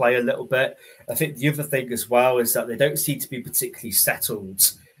stunting their play a little bit. I think the other thing as well is that they don't seem to be particularly settled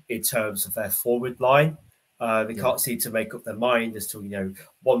in terms of their forward line. They can't seem to make up their mind as to,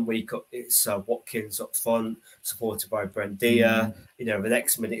 1 week it's Watkins up front, supported by Buendia. The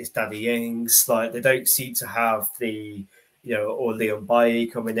next minute it's Danny Ings. Like, they don't seem to have or Leon Bailly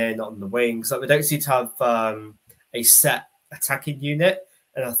coming in on the wings. Like, they don't seem to have a set attacking unit.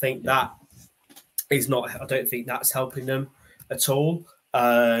 And I think that is not, I don't think that's helping them at all.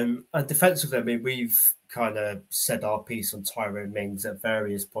 And defensively, I mean, we've kind of said our piece on Tyrone Mings at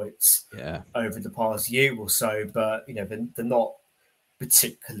various points over the past year or so, but they're not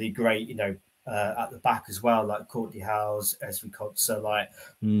particularly great, at the back as well, like Courtney Howes, Esri Konsa, like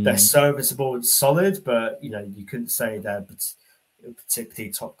they're serviceable and solid, but you couldn't say they're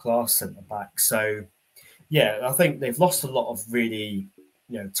particularly top class centre back. So I think they've lost a lot of really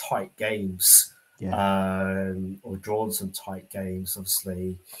tight games. Or drawn some tight games,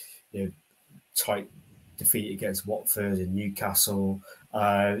 obviously, tight defeat against Watford and Newcastle.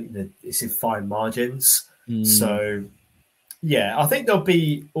 It's in fine margins. So, I think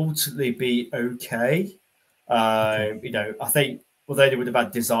they'll ultimately be okay. I think although they would have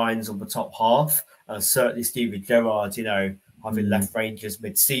had designs on the top half, certainly Steven Gerrard, having left Rangers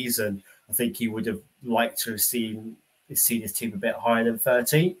mid-season, I think he would have liked to have seen his team a bit higher than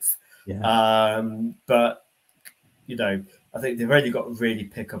 13th. But I think they've only got to really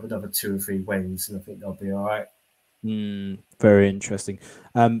pick up another 2 or 3 wins, and I think they'll be all right. Very interesting.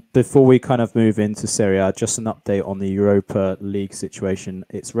 Before we kind of move into Serie A, just an update on the Europa League situation.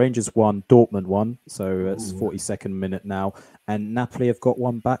 It's Rangers 1, Dortmund 1, so it's 42nd minute now, and Napoli have got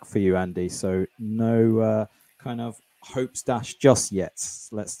one back for you, Andy. So no kind of hopes dashed just yet.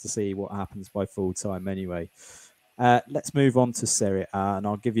 Let's see what happens by full time anyway. Let's move on to Serie A, and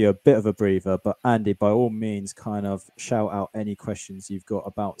I'll give you a bit of a breather. But Andy, by all means, kind of shout out any questions you've got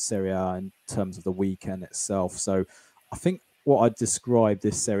about Serie A in terms of the weekend itself. So I think what I'd describe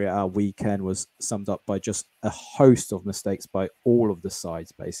this Serie A weekend was summed up by just a host of mistakes by all of the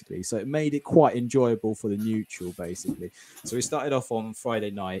sides, basically. So it made it quite enjoyable for the neutral, basically. So we started off on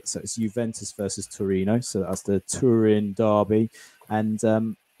Friday night. So it's Juventus versus Torino. So that's the Turin derby. And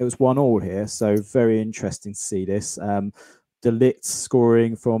it was 1-1 here, so very interesting to see this. De Ligt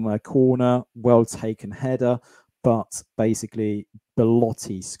scoring from a corner, well-taken header, but basically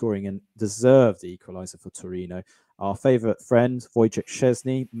Belotti scoring a deserved equaliser for Torino. Our favourite friend, Wojciech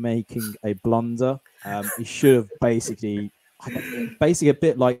Szczesny, making a blunder. He should have basically a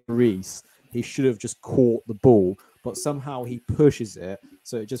bit like Reese, he should have just caught the ball, but somehow he pushes it,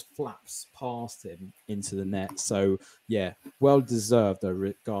 so it just flaps past him into the net. So, well deserved, though,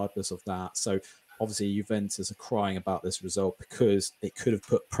 regardless of that. So, obviously, Juventus are crying about this result because it could have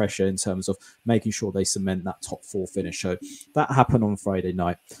put pressure in terms of making sure they cement that top 4 finish. So, that happened on Friday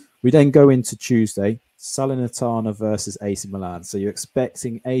night. We then go into Tuesday, Salernitana versus AC Milan. So, you're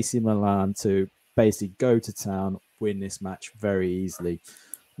expecting AC Milan to basically go to town, win this match very easily.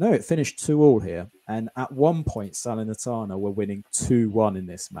 No, it finished 2-2 here. And at one point, Salernitana were winning 2-1 in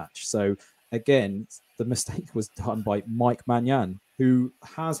this match. So, again, the mistake was done by Mike Maignan, who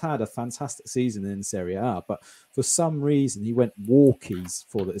has had a fantastic season in Serie A. But for some reason, he went walkies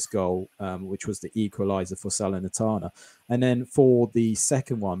for this goal, which was the equaliser for Salernitana. And then for the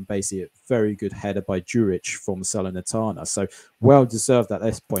second one, basically, a very good header by Juric from Salernitana. So, well deserved at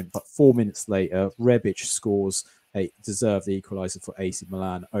this point. But 4 minutes later, Rebic scores a deserved equaliser for AC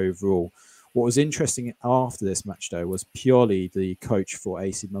Milan overall. What was interesting after this match, though, was Pioli, the coach for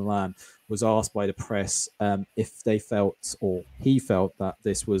AC Milan, was asked by the press if they felt, or he felt, that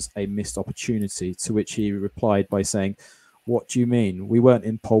this was a missed opportunity, to which he replied by saying, "What do you mean? We weren't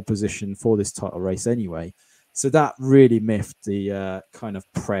in pole position for this title race anyway." So that really miffed the kind of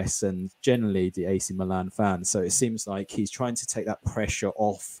press and generally the AC Milan fans. So it seems like he's trying to take that pressure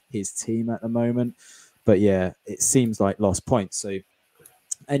off his team at the moment. But it seems like lost points. So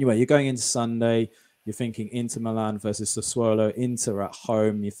anyway, you're going into Sunday. You're thinking Inter Milan versus Sassuolo. Inter at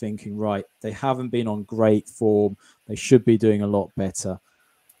home. You're thinking, right, they haven't been on great form. They should be doing a lot better.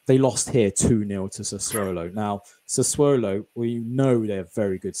 They lost here 2-0 to Sassuolo. Now, Sassuolo, we know they're a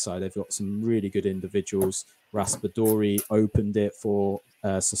very good side. They've got some really good individuals. Raspadori opened it for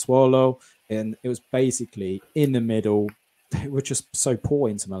Sassuolo. And it was basically in the middle, they were just so poor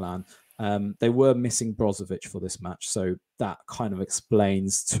into Milan. They were missing Brozovic for this match, so that kind of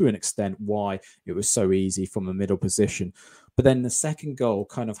explains to an extent why it was so easy from a middle position. But then the second goal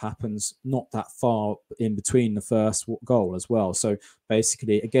kind of happens not that far in between the first goal as well. So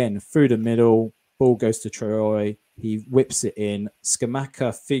basically, again, through the middle, ball goes to Traore. He whips it in.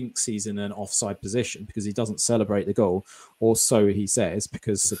 Scamacca thinks he's in an offside position because he doesn't celebrate the goal, or so he says,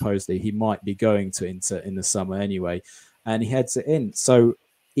 because supposedly he might be going to Inter in the summer anyway. And he heads it in. So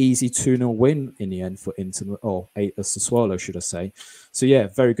easy 2-0 win in the end for Inter, or Sassuolo, should I say. So yeah,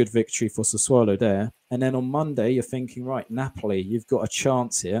 very good victory for Sassuolo there. And then on Monday, you're thinking, right, Napoli, you've got a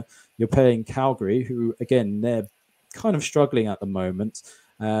chance here. You're playing Calgary, who, again, they're kind of struggling at the moment.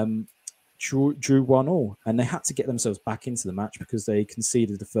 Drew 1-1, and they had to get themselves back into the match because they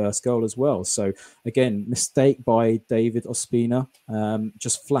conceded the first goal as well. So again, mistake by David Ospina,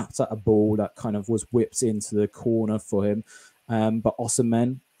 just flapped at a ball that kind of was whipped into the corner for him. But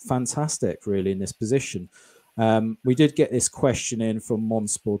Osimhen, fantastic really in this position. We did get this question in from Mon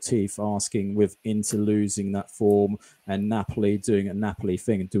Sportif asking, with Inter losing that form and Napoli doing a Napoli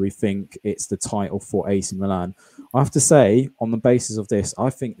thing, do we think it's the title for AC Milan? I have to say, on the basis of this, I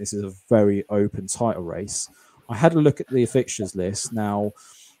think this is a very open title race. I had a look at the fixtures list. Now,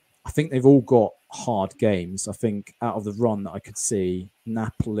 I think they've all got hard games. I think out of the run that I could see,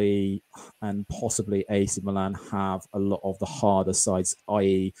 Napoli and possibly AC Milan have a lot of the harder sides,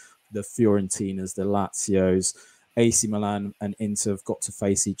 i.e. the Fiorentinas, the Lazios. AC Milan and Inter have got to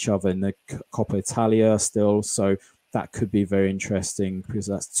face each other in the Coppa Italia still, so that could be very interesting because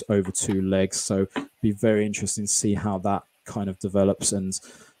that's over 2 legs. So be very interesting to see how that kind of develops. And,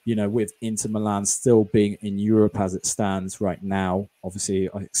 you know, with Inter Milan still being in Europe as it stands right now, obviously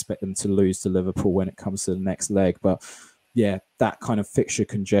I expect them to lose to Liverpool when it comes to the next leg. But yeah, that kind of fixture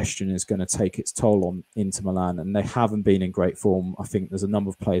congestion is going to take its toll on Inter Milan, and they haven't been in great form. I think there's a number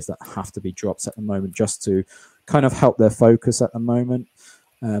of players that have to be dropped at the moment just to kind of help their focus at the moment.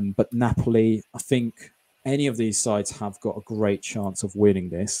 But Napoli, I think any of these sides have got a great chance of winning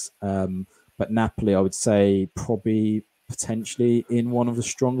this. But Napoli, I would say, probably potentially in one of the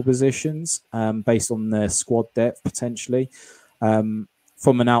stronger positions based on their squad depth, potentially. From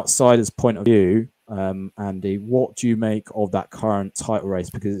an outsider's point of view, Andy, what do you make of that current title race?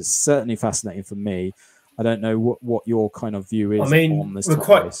 Because it's certainly fascinating for me. I don't know what your kind of view is on this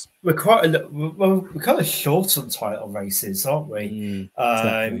title race. We're kind of short on title races, aren't we?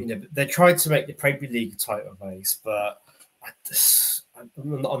 Exactly. You know, they tried to make the Premier League title race, but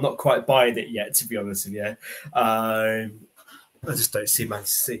I'm not quite buying it yet, to be honest with you. I just don't see Man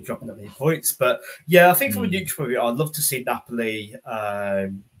City dropping that many points. But yeah, I think from a neutral view, I'd love to see Napoli,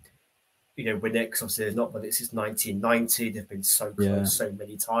 you know, win it, because obviously they've not won it since 1990. They've been so close so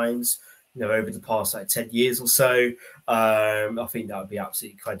many times, you know, over the past like 10 years or so. I think that would be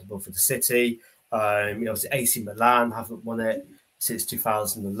absolutely incredible for the city. You know, AC Milan haven't won it since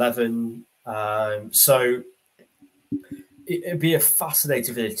 2011. So it'd be a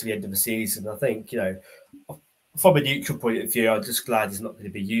fascinating finish to the end of the season. I think, you know, from a neutral point of view, I'm just glad it's not going to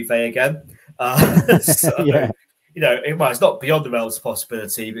be Juve again. You know, it's not beyond the realms of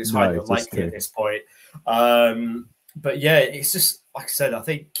possibility, but it's highly unlikely at this point. But yeah, it's just, like I said, I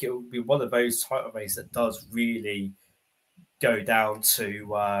think it will be one of those title races that does really go down to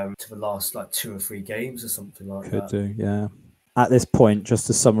the last like 2 or 3 games or something like that. Could do, yeah. At this point, just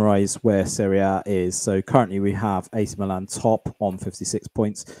to summarise where Serie A is, so currently we have AC Milan top on 56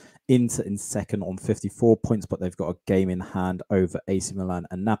 points, Inter in second on 54 points, but they've got a game in hand over AC Milan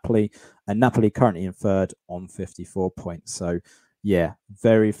and Napoli currently in third on 54 points. So yeah,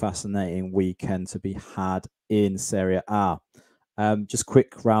 very fascinating weekend to be had in Serie A. Just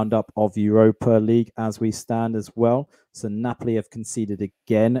quick roundup of Europa League as we stand as well. So Napoli have conceded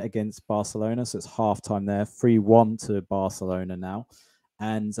again against Barcelona. So it's halftime there, 3-1 to Barcelona now.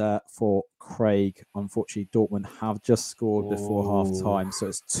 And for Craig, unfortunately, Dortmund have just scored before half-time. So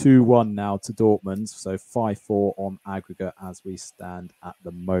it's 2-1 now to Dortmund. So 5-4 on aggregate as we stand at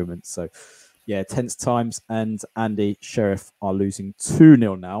the moment. So yeah, tense times. And Andy, Sheriff are losing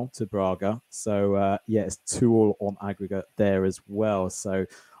 2-0 now to Braga. So yeah, it's 2-2 on aggregate there as well. So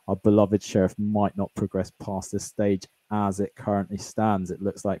our beloved Sheriff might not progress past this stage as it currently stands. It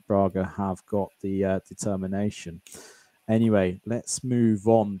looks like Braga have got the determination. Anyway, let's move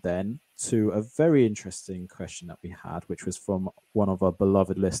on then to a very interesting question that we had, which was from one of our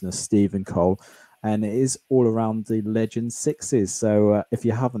beloved listeners, Stephen Cole. and it is all around the Legend Sixes. So if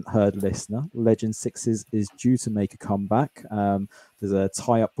you haven't heard, listener, Legend Sixes is due to make a comeback. There's a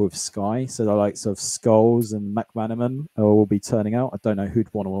tie-up with Sky, so the likes of Scholes and McManaman will be turning out. I don't know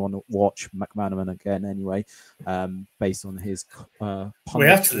who'd want to watch McManaman again anyway, based on his we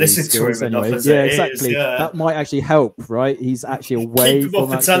have to listen skills to him anyway. enough. Yeah, exactly. That might actually help, right? He's actually away Keep him from off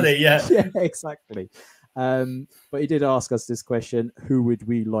the telly, yeah. Yeah, exactly. But he did ask us this question: who would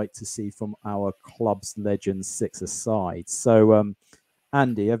we like to see from our club's Legends Six-a-side? So,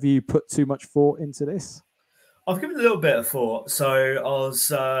 Andy, have you put too much thought into this? I've given a little bit of thought. So I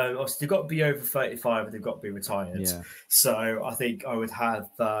was obviously they've got to be over 35 and they've got to be retired. Yeah. So I think I would have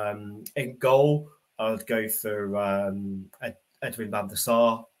in goal, I would go for Edwin van der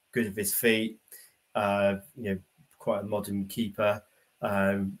Sar, good of his feet, quite a modern keeper.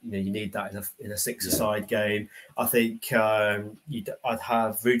 You need that in a six-a-side game. I think I'd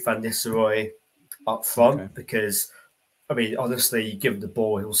have Ruud van Nistelrooy up front because, I mean, honestly, you give him the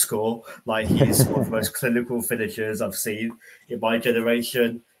ball, he'll score. Like, he's one of the most clinical finishers I've seen in my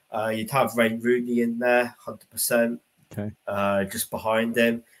generation. You'd have Wayne Rooney in there, 100%. Okay. Just behind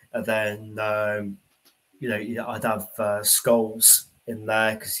him, and then I'd have Scholes in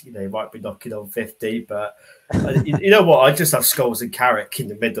there because he might be knocking on 50, but you know what? I just have Scholes and Carrick in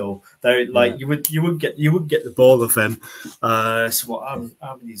the middle. Though, you wouldn't get the ball of him. So what?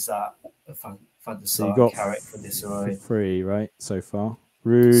 How many is that? Van der Sar, so Carrick, Van Nistelrooy. 3, right, so far.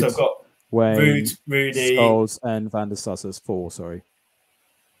 Ruud, so I've got Wayne, Rooney, Scholes, and Van der Sar. So it's 4. Sorry.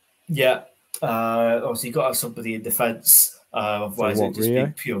 Yeah. Obviously, you've got to have somebody in defence. Otherwise, it'd just be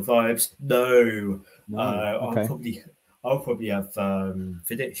pure vibes. No. Okay. I'll probably have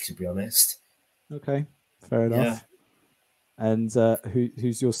Vidic, to be honest. Okay, fair enough. Yeah. And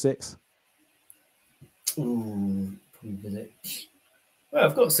who's your 6? Ooh, probably Vidic. Well,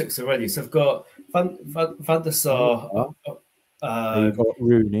 I've got 6 already. So I've got Van der Sar. You've got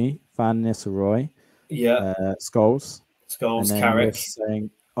Rooney, Van Nistelrooy. Yeah. Scholes. Scholes, Carrick.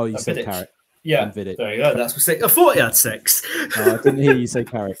 You said Carrick. Yeah, there you go. That's for 6. I thought you had 6. I didn't hear you say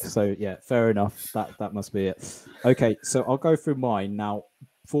Carrick. So yeah, fair enough. That must be it. Okay, so I'll go through mine now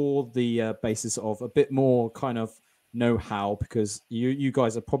for the basis of a bit more kind of know-how, because you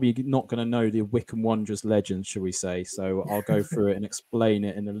guys are probably not going to know the Wycombe Wanderers legend, shall we say? So I'll go through it and explain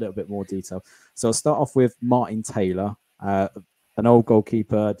it in a little bit more detail. So I'll start off with Martin Taylor, an old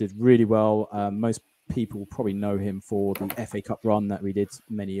goalkeeper, did really well. Most people probably know him for the FA Cup run that we did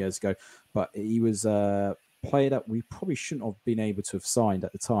many years ago, but he was a player that we probably shouldn't have been able to have signed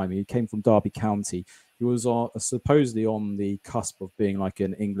at the time. He came from Derby County. He was supposedly on the cusp of being like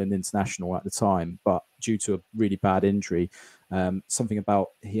an England international at the time, but due to a really bad injury, something about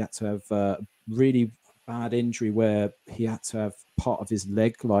he had to have a really bad injury where he had to have part of his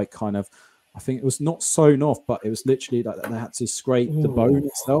leg, like kind of, I think it was not sewn off, but it was literally like they had to scrape the bone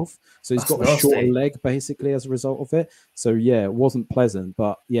itself. So he's got a shorter leg basically as a result of it. So yeah, it wasn't pleasant,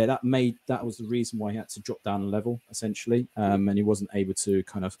 but yeah, that was the reason why he had to drop down a level essentially. And he wasn't able to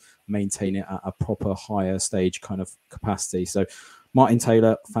kind of maintain it at a proper higher stage kind of capacity. So Martin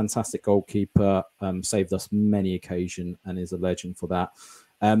Taylor, fantastic goalkeeper, saved us many occasions and is a legend for that.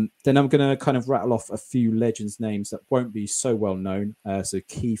 Then I'm going to kind of rattle off a few legends' names that won't be so well known. So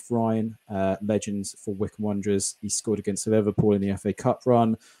Keith Ryan, legends for Wycombe Wanderers. He scored against Liverpool in the FA Cup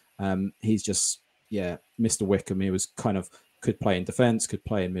run. He's just, Mr. Wycombe. He was kind of, could play in defence, could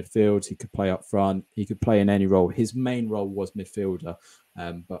play in midfield. He could play up front. He could play in any role. His main role was midfielder,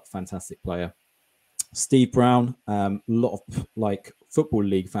 but fantastic player. Steve Brown, a lot of like Football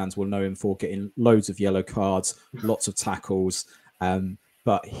League fans will know him for getting loads of yellow cards, lots of tackles.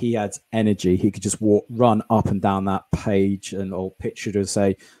 But he had energy. He could just run up and down that page or pitch, should I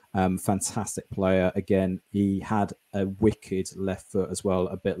say. Fantastic player. Again, he had a wicked left foot as well,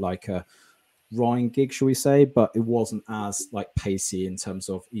 a bit like a Ryan Giggs, shall we say, but it wasn't as like pacey in terms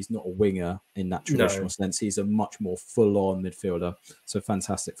of he's not a winger in that traditional sense. He's a much more full-on midfielder. So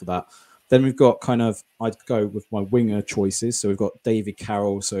fantastic for that. Then we've got I'd go with my winger choices. So we've got David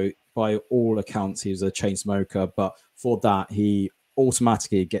Carroll. So by all accounts, he was a chain smoker, but for that, he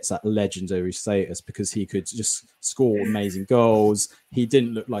automatically gets that legendary status because he could just score amazing goals. He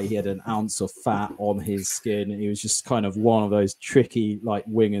didn't look like he had an ounce of fat on his skin. He was just kind of one of those tricky like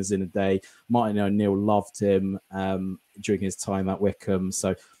wingers in a day. Martin O'Neill loved him during his time at Wycombe.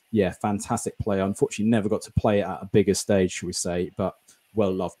 So yeah, fantastic player. Unfortunately, never got to play at a bigger stage, shall we say, but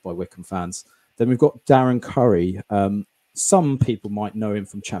well loved by Wycombe fans. Then we've got Darren Curry. some people might know him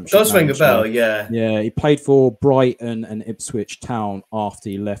from Championship Does ring a Manager. bell, yeah. Yeah, he played for Brighton and Ipswich Town after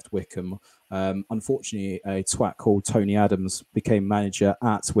he left Wycombe. Unfortunately, a twat called Tony Adams became manager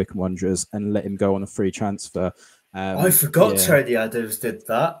at Wycombe Wanderers and let him go on a free transfer. I forgot Tony Adams did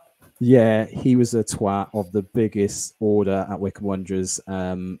that. Yeah, he was a twat of the biggest order at Wycombe Wanderers.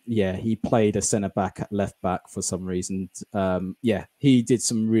 He played a centre back at left back for some reason. He did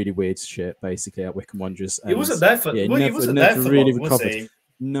some really weird shit basically at Wycombe Wanderers. He wasn't there for. He wasn't there for really long, recovered. was he?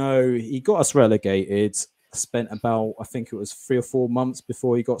 No, he got us relegated. Spent about, I think it was 3 or 4 months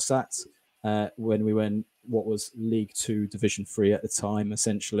before he got sacked. When we went what was League 2 Division 3 at the time,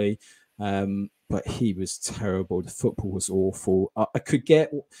 essentially. But he was terrible. The football was awful. I could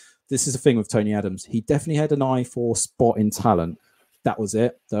get. This is the thing with Tony Adams. He definitely had an eye for spotting talent. That was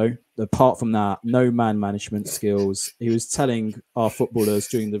it, though. Apart from that, no man management skills. He was telling our footballers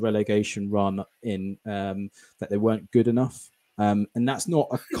during the relegation run that they weren't good enough. And that's not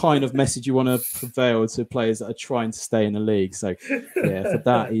a kind of message you want to prevail to players that are trying to stay in the league. So, yeah, for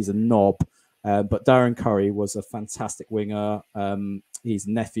that, he's a knob. But Darren Curry was a fantastic winger. He's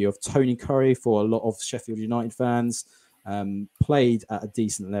nephew of Tony Curry for a lot of Sheffield United fans. Played at a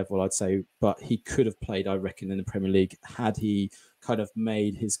decent level, I'd say, but he could have played, I reckon, in the Premier League had he kind of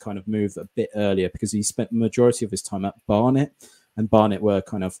made his kind of move a bit earlier, because he spent the majority of his time at Barnet, and Barnet were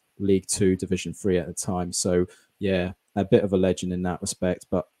kind of League 2 Division 3 at the time. So yeah, a bit of a legend in that respect,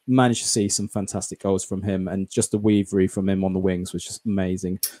 but managed to see some fantastic goals from him, and just the weavery from him on the wings was just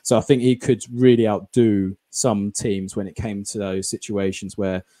amazing. So I think he could really outdo some teams when it came to those situations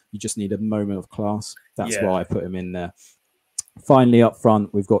where you just need a moment of class. That's why I put him in there. Finally, up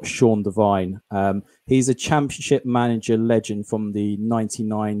front, we've got Sean Devine. He's a Championship Manager legend from the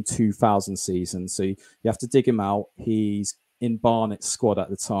 99-2000 season. So you have to dig him out. He's in Barnet's squad at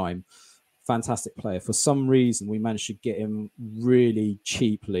the time. Fantastic player. For some reason, we managed to get him really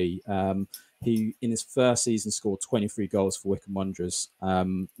cheaply. He, in his first season, scored 23 goals for Wycombe Wanderers.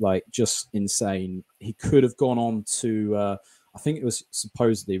 Just insane. He could have gone on to... I think it was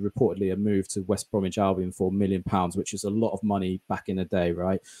reportedly a move to West Bromwich Albion for £1 million, which is a lot of money back in the day,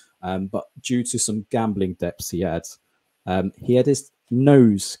 right? But due to some gambling debts he had his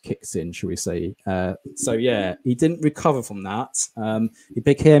nose kicked in, shall we say. He didn't recover from that. He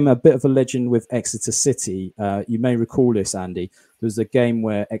became a bit of a legend with Exeter City. You may recall this, Andy. There was a game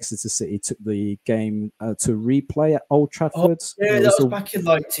where Exeter City took the game to replay at Old Trafford. Oh, yeah, that was back in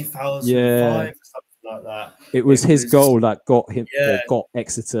 2005 or something like that. It was his goal that got him, got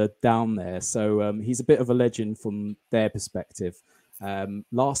Exeter down there. So he's a bit of a legend from their perspective.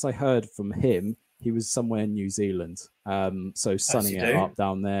 Last I heard from him, he was somewhere in New Zealand. So sunning it up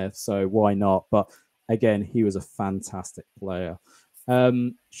down there. So why not? But again, he was a fantastic player.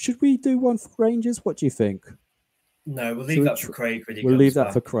 Should we do one for Rangers? What do you think? No, we'll leave that for Craig. We'll leave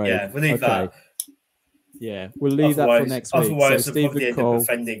that for Craig. Yeah, we'll leave that. Yeah, we'll leave that for next week. Otherwise, we'll probably end up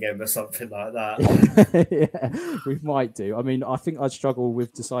offending him or something like that. Yeah, we might do. I mean, I think I'd struggle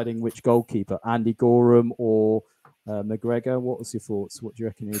with deciding which goalkeeper, Andy Gorham or McGregor. What was your thoughts? What do you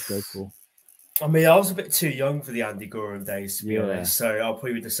reckon he'd go for? I mean, I was a bit too young for the Andy Gorham days, to be honest. So I'll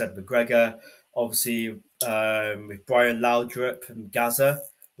probably would have said McGregor. Obviously, with Brian Laudrup and Gaza.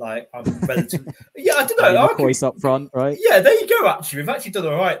 Like, I'm relatively... Yeah, I don't know. Voice up front, right? Yeah, there you go, actually. We've actually done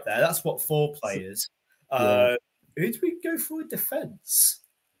all right there. That's what 4 players. Who do we go for in defence?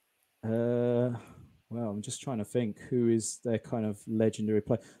 Well, I'm just trying to think who is their kind of legendary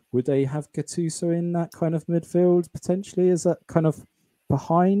player. Would they have Gattuso in that kind of midfield potentially? Is that kind of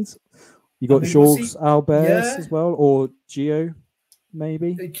behind? You got Georges Albert as well, or Gio,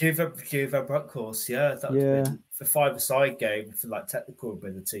 maybe? Gio of course, yeah. That would have been for 5-a-side game for like technical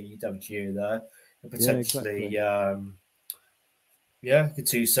ability. You'd have Gio there, and potentially,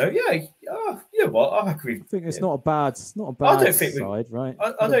 Gattuso. You know what? I agree. I think it's not a bad side, right?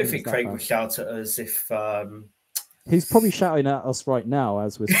 I don't think Craig would shout at us if. He's probably shouting at us right now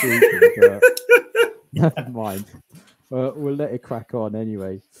as we're speaking, but never mind. We'll let it crack on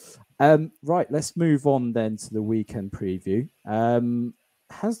anyway. Right, let's move on then to the weekend preview.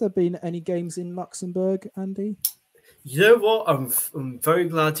 Has there been any games in Luxembourg, Andy? You know what? I'm very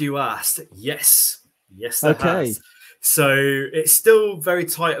glad you asked. Yes, there has. So it's still very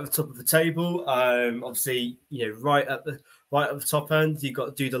tight at the top of the table. Obviously, right at the top end, you've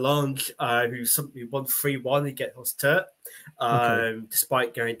got Dudelange, who won 3-1 against Turt,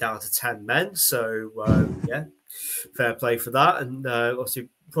 despite going down to 10 men. So fair play for that. And obviously,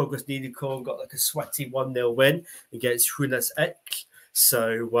 Progress Niederkorn got like a sweaty 1-0 win against Hunes Eck.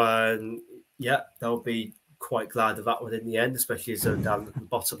 So they'll be quite glad of that one in the end, especially as they're down at the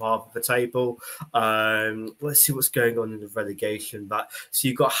bottom half of the table. Let's see what's going on in the relegation. So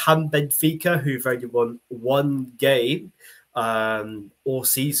you've got Benfica, who've only won one game all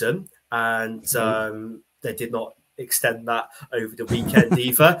season, and they did not extend that over the weekend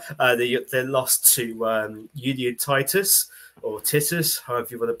either. They lost to Union Titus, or Titus, however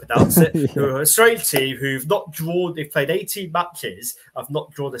you want to pronounce it, who are a strange team who've not drawn. They've played 18 matches, have not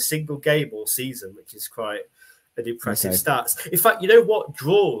drawn a single game all season, which is quite an impressive stats. In fact, you know what?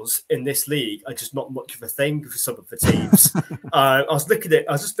 Draws in this league are just not much of a thing for some of the teams. I was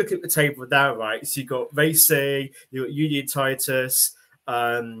just looking at the table now, right? So you got Racing, you got Union Titus,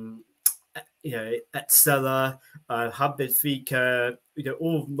 Etzella, Benfica,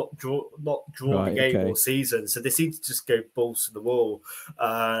 all not drawn a game all season. So they seem to just go balls to the wall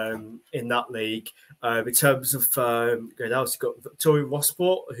in that league. In terms of going else, you've got Victoria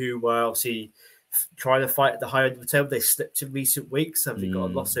Rosport, who were obviously trying to fight at the higher end of the table. They slipped in recent weeks, and they got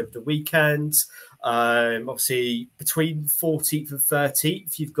a loss over the weekend. Obviously, between 14th and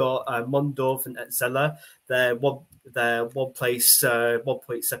 13th, you've got Mondorf and Etzella. They're one point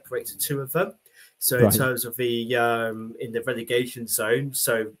separates the two of them. So in terms of the in the relegation zone,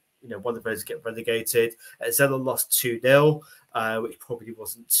 so one of those get relegated. Etzella lost 2-0, which probably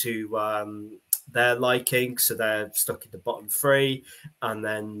wasn't to their liking, so they're stuck in the bottom three. And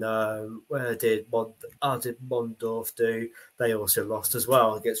then where did Mondorf do? They also lost as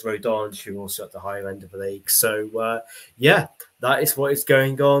well against Rodange, who are also at the higher end of the league. So that is what is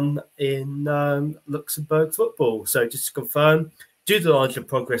going on in Luxembourg football. So just to confirm, Dudelange and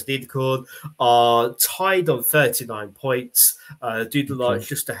Progress Leadercord are tied on 39 points. Dudelange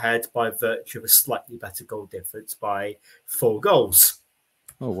just ahead by virtue of a slightly better goal difference by 4 goals.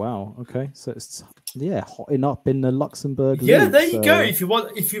 Oh wow! Okay, so it's hotting up in the Luxembourg. Yeah, league, there you go. If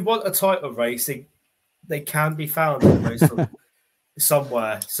you want a title racing, they can be found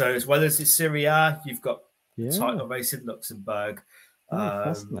somewhere. So as well as in Serie A, you've got title race in Luxembourg.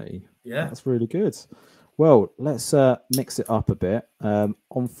 Fascinating. Yeah, that's really good. Well, let's mix it up a bit.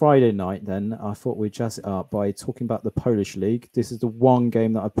 On Friday night, then, I thought we'd jazz it up by talking about the Polish League. This is the one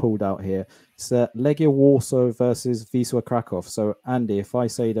game that I pulled out here. It's Legia Warsaw versus Wisła Kraków. So, Andy, if I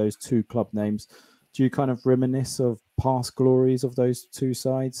say those two club names, do you kind of reminisce of past glories of those two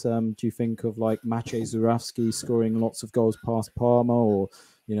sides? Do you think of like Maciej Zurawski scoring lots of goals past Parma, or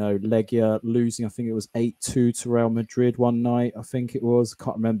Legia losing, I think it was 8-2 to Real Madrid one night. I think it was, I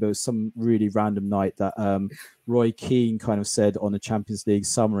can't remember. It was some really random night that Roy Keane kind of said on the Champions League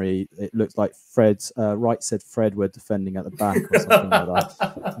summary. It looked like Wright said Fred were defending at the back or something like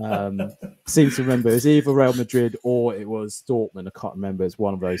that. Seems to remember it was either Real Madrid or it was Dortmund. I can't remember. It's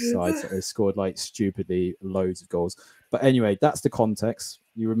one of those sides that they scored like stupidly loads of goals. But anyway, that's the context.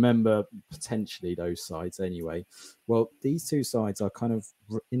 You remember potentially those sides anyway. Well, these two sides are kind of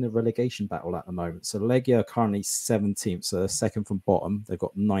in a relegation battle at the moment. So Legia are currently 17th, so they're second from bottom. They've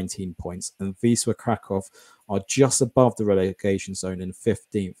got 19 points. And Wisła Kraków are just above the relegation zone in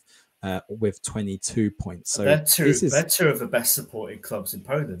 15th with 22 points. So they're two of the best supported clubs in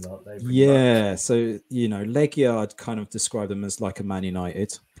Poland, aren't they? Yeah, so, Legia, I'd kind of describe them as like a Man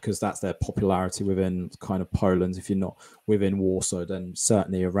United, because that's their popularity within kind of Poland. If you're not within Warsaw, then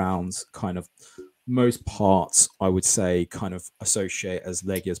certainly around kind of most parts, I would say, kind of associate as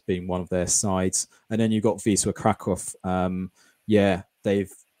Legia as being one of their sides. And then you've got Wisła Kraków.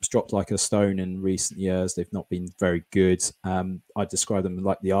 They've dropped like a stone in recent years. They've not been very good. I describe them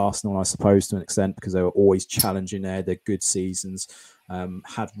like the Arsenal, I suppose, to an extent, because they were always challenging there. They're good seasons,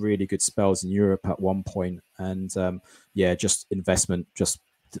 had really good spells in Europe at one point. And just investment just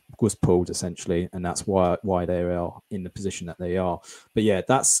was pulled essentially, and that's why they are in the position that they are. But yeah,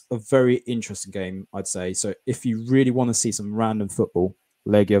 that's a very interesting game, I'd say. So if you really want to see some random football,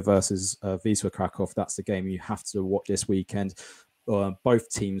 Legia versus Wisła Kraków, that's the game you have to watch this weekend.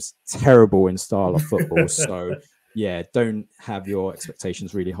 Both teams terrible in style of football, so yeah, don't have your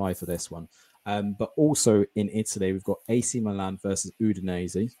expectations really high for this one. But also in Italy, we've got AC Milan versus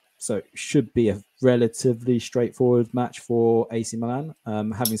Udinese. So it should be a relatively straightforward match for AC Milan.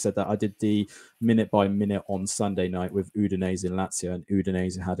 Having said that, I did the minute by minute on Sunday night with Udinese and Lazio, and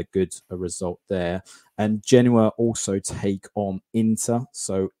Udinese had a good result there. And Genoa also take on Inter.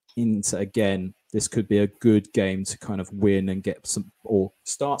 So Inter, again, this could be a good game to kind of win and get some, or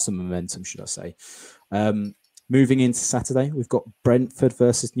start some momentum, should I say. Moving into Saturday, we've got Brentford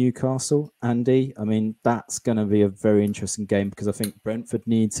versus Newcastle. Andy, I mean, that's going to be a very interesting game because I think Brentford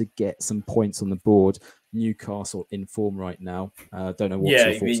need to get some points on the board. Newcastle in form right now. Don't know what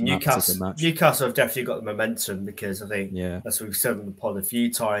your thoughts on that particular match. Newcastle have definitely got the momentum because I think, as we've said on the pod a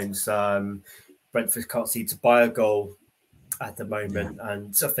few times, Brentford can't seem to buy a goal at the moment,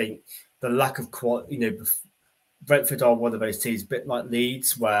 and I think the lack of quality, Brentford are one of those teams, a bit like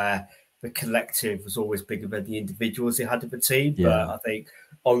Leeds, where the collective was always bigger than the individuals they had in the team. But I think,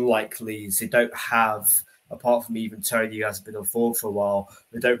 unlike Leeds, they don't have, apart from even Tony, who hasn't been on form for a while,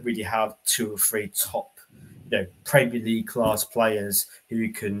 they don't really have 2 or 3 top, Premier League class players who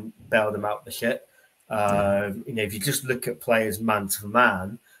can bail them out the shit. If you just look at players man to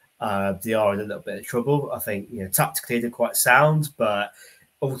man, they are in a little bit of trouble. I think, tactically they're quite sound, but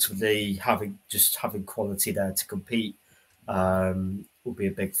ultimately having quality there to compete will be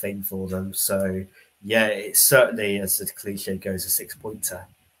a big thing for them. So yeah, it's certainly, as the cliche goes, a 6-pointer.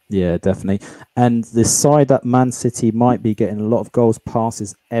 Yeah, definitely. And the side that Man City might be getting a lot of goals past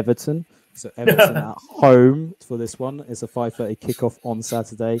is Everton. So Everton at home for this one. It's a 5:30 kickoff on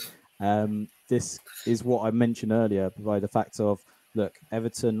Saturday. This is what I mentioned earlier, by the fact of, look,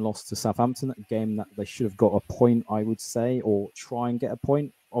 Everton lost to Southampton, a game that they should have got a point, I would say, or try and get a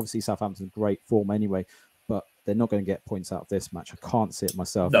point. Obviously, Southampton's great form anyway, but they're not going to get points out of this match. I can't see it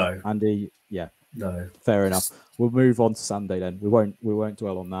myself. No. Andy, yeah. No. Fair enough. We'll move on to Sunday then. We won't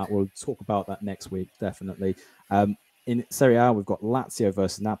dwell on that. We'll talk about that next week, definitely. In Serie A, we've got Lazio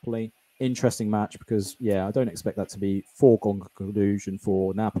versus Napoli. Interesting match because, I don't expect that to be foregone conclusion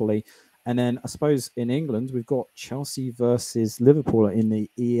for Napoli. And then I suppose in England, we've got Chelsea versus Liverpool in the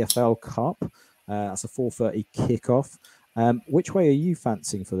EFL Cup. That's a 4:30 kickoff. Which way are you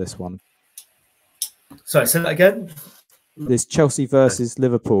fancying for this one? Sorry, say that again? This Chelsea versus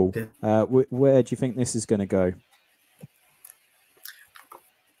Liverpool. Where do you think this is going to go?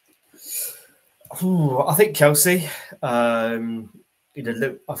 I think Chelsea. I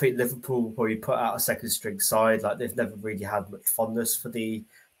think Liverpool will probably put out a second string side. Like, they've never really had much fondness for the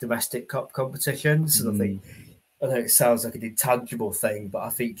domestic cup competitions. And I know it sounds like an intangible thing, but I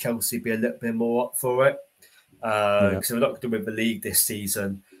think Chelsea be a little bit more up for it. Because they're not going to win the league this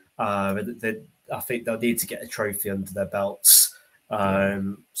season. I think they'll need to get a trophy under their belts.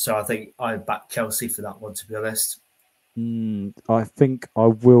 So I think I back Chelsea for that one, to be honest. I think I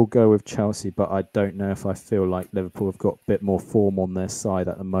will go with Chelsea, but I don't know if I feel like Liverpool have got a bit more form on their side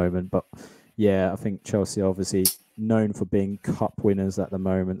at the moment. But I think Chelsea are obviously known for being cup winners at the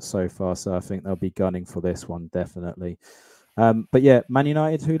moment so far. So I think they'll be gunning for this one, definitely. But Man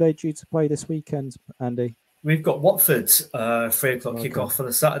United, who they due to play this weekend, Andy? We've got Watford, 3:00 kickoff on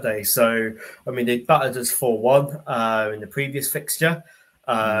a Saturday. So, I mean, they battered us 4-1 in the previous fixture.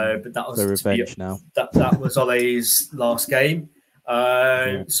 But that was the revenge now. That was Ole's last game.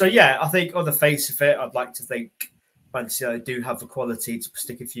 So, I think on the face of it, I'd like to think Manchester United do have the quality to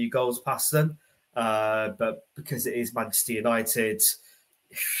stick a few goals past them. But because it is Manchester United,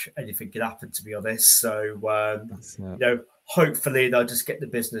 anything can happen, to be honest. So, hopefully they'll just get the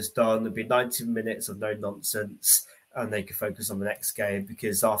business done. There'll be 90 minutes of no nonsense and they can focus on the next game,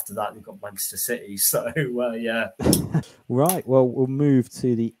 because after that they've got Manchester City. So, Right, well, we'll move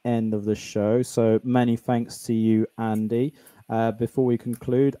to the end of the show. So many thanks to you, Andy. Before we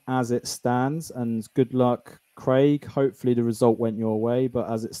conclude, as it stands, and good luck, Craig. Hopefully the result went your way,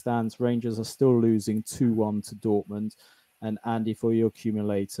 but as it stands, Rangers are still losing 2-1 to Dortmund. And Andy, for your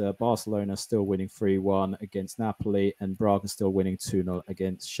accumulator, Barcelona still winning 3-1 against Napoli, and Braga still winning 2-0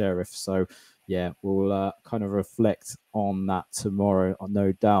 against Sheriff. So, we'll kind of reflect on that tomorrow,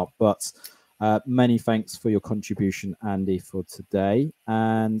 no doubt. But many thanks for your contribution, Andy, for today.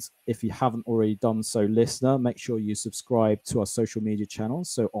 And if you haven't already done so, listener, make sure you subscribe to our social media channels.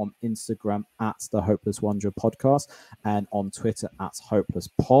 So on Instagram at The Hopeless Wanderer Podcast and on Twitter at Hopeless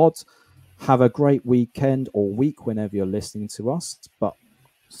Pod. Have a great weekend or week whenever you're listening to us. But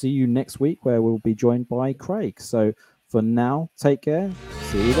see you next week, where we'll be joined by Craig. So for now, take care.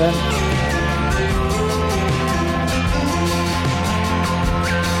 See you then.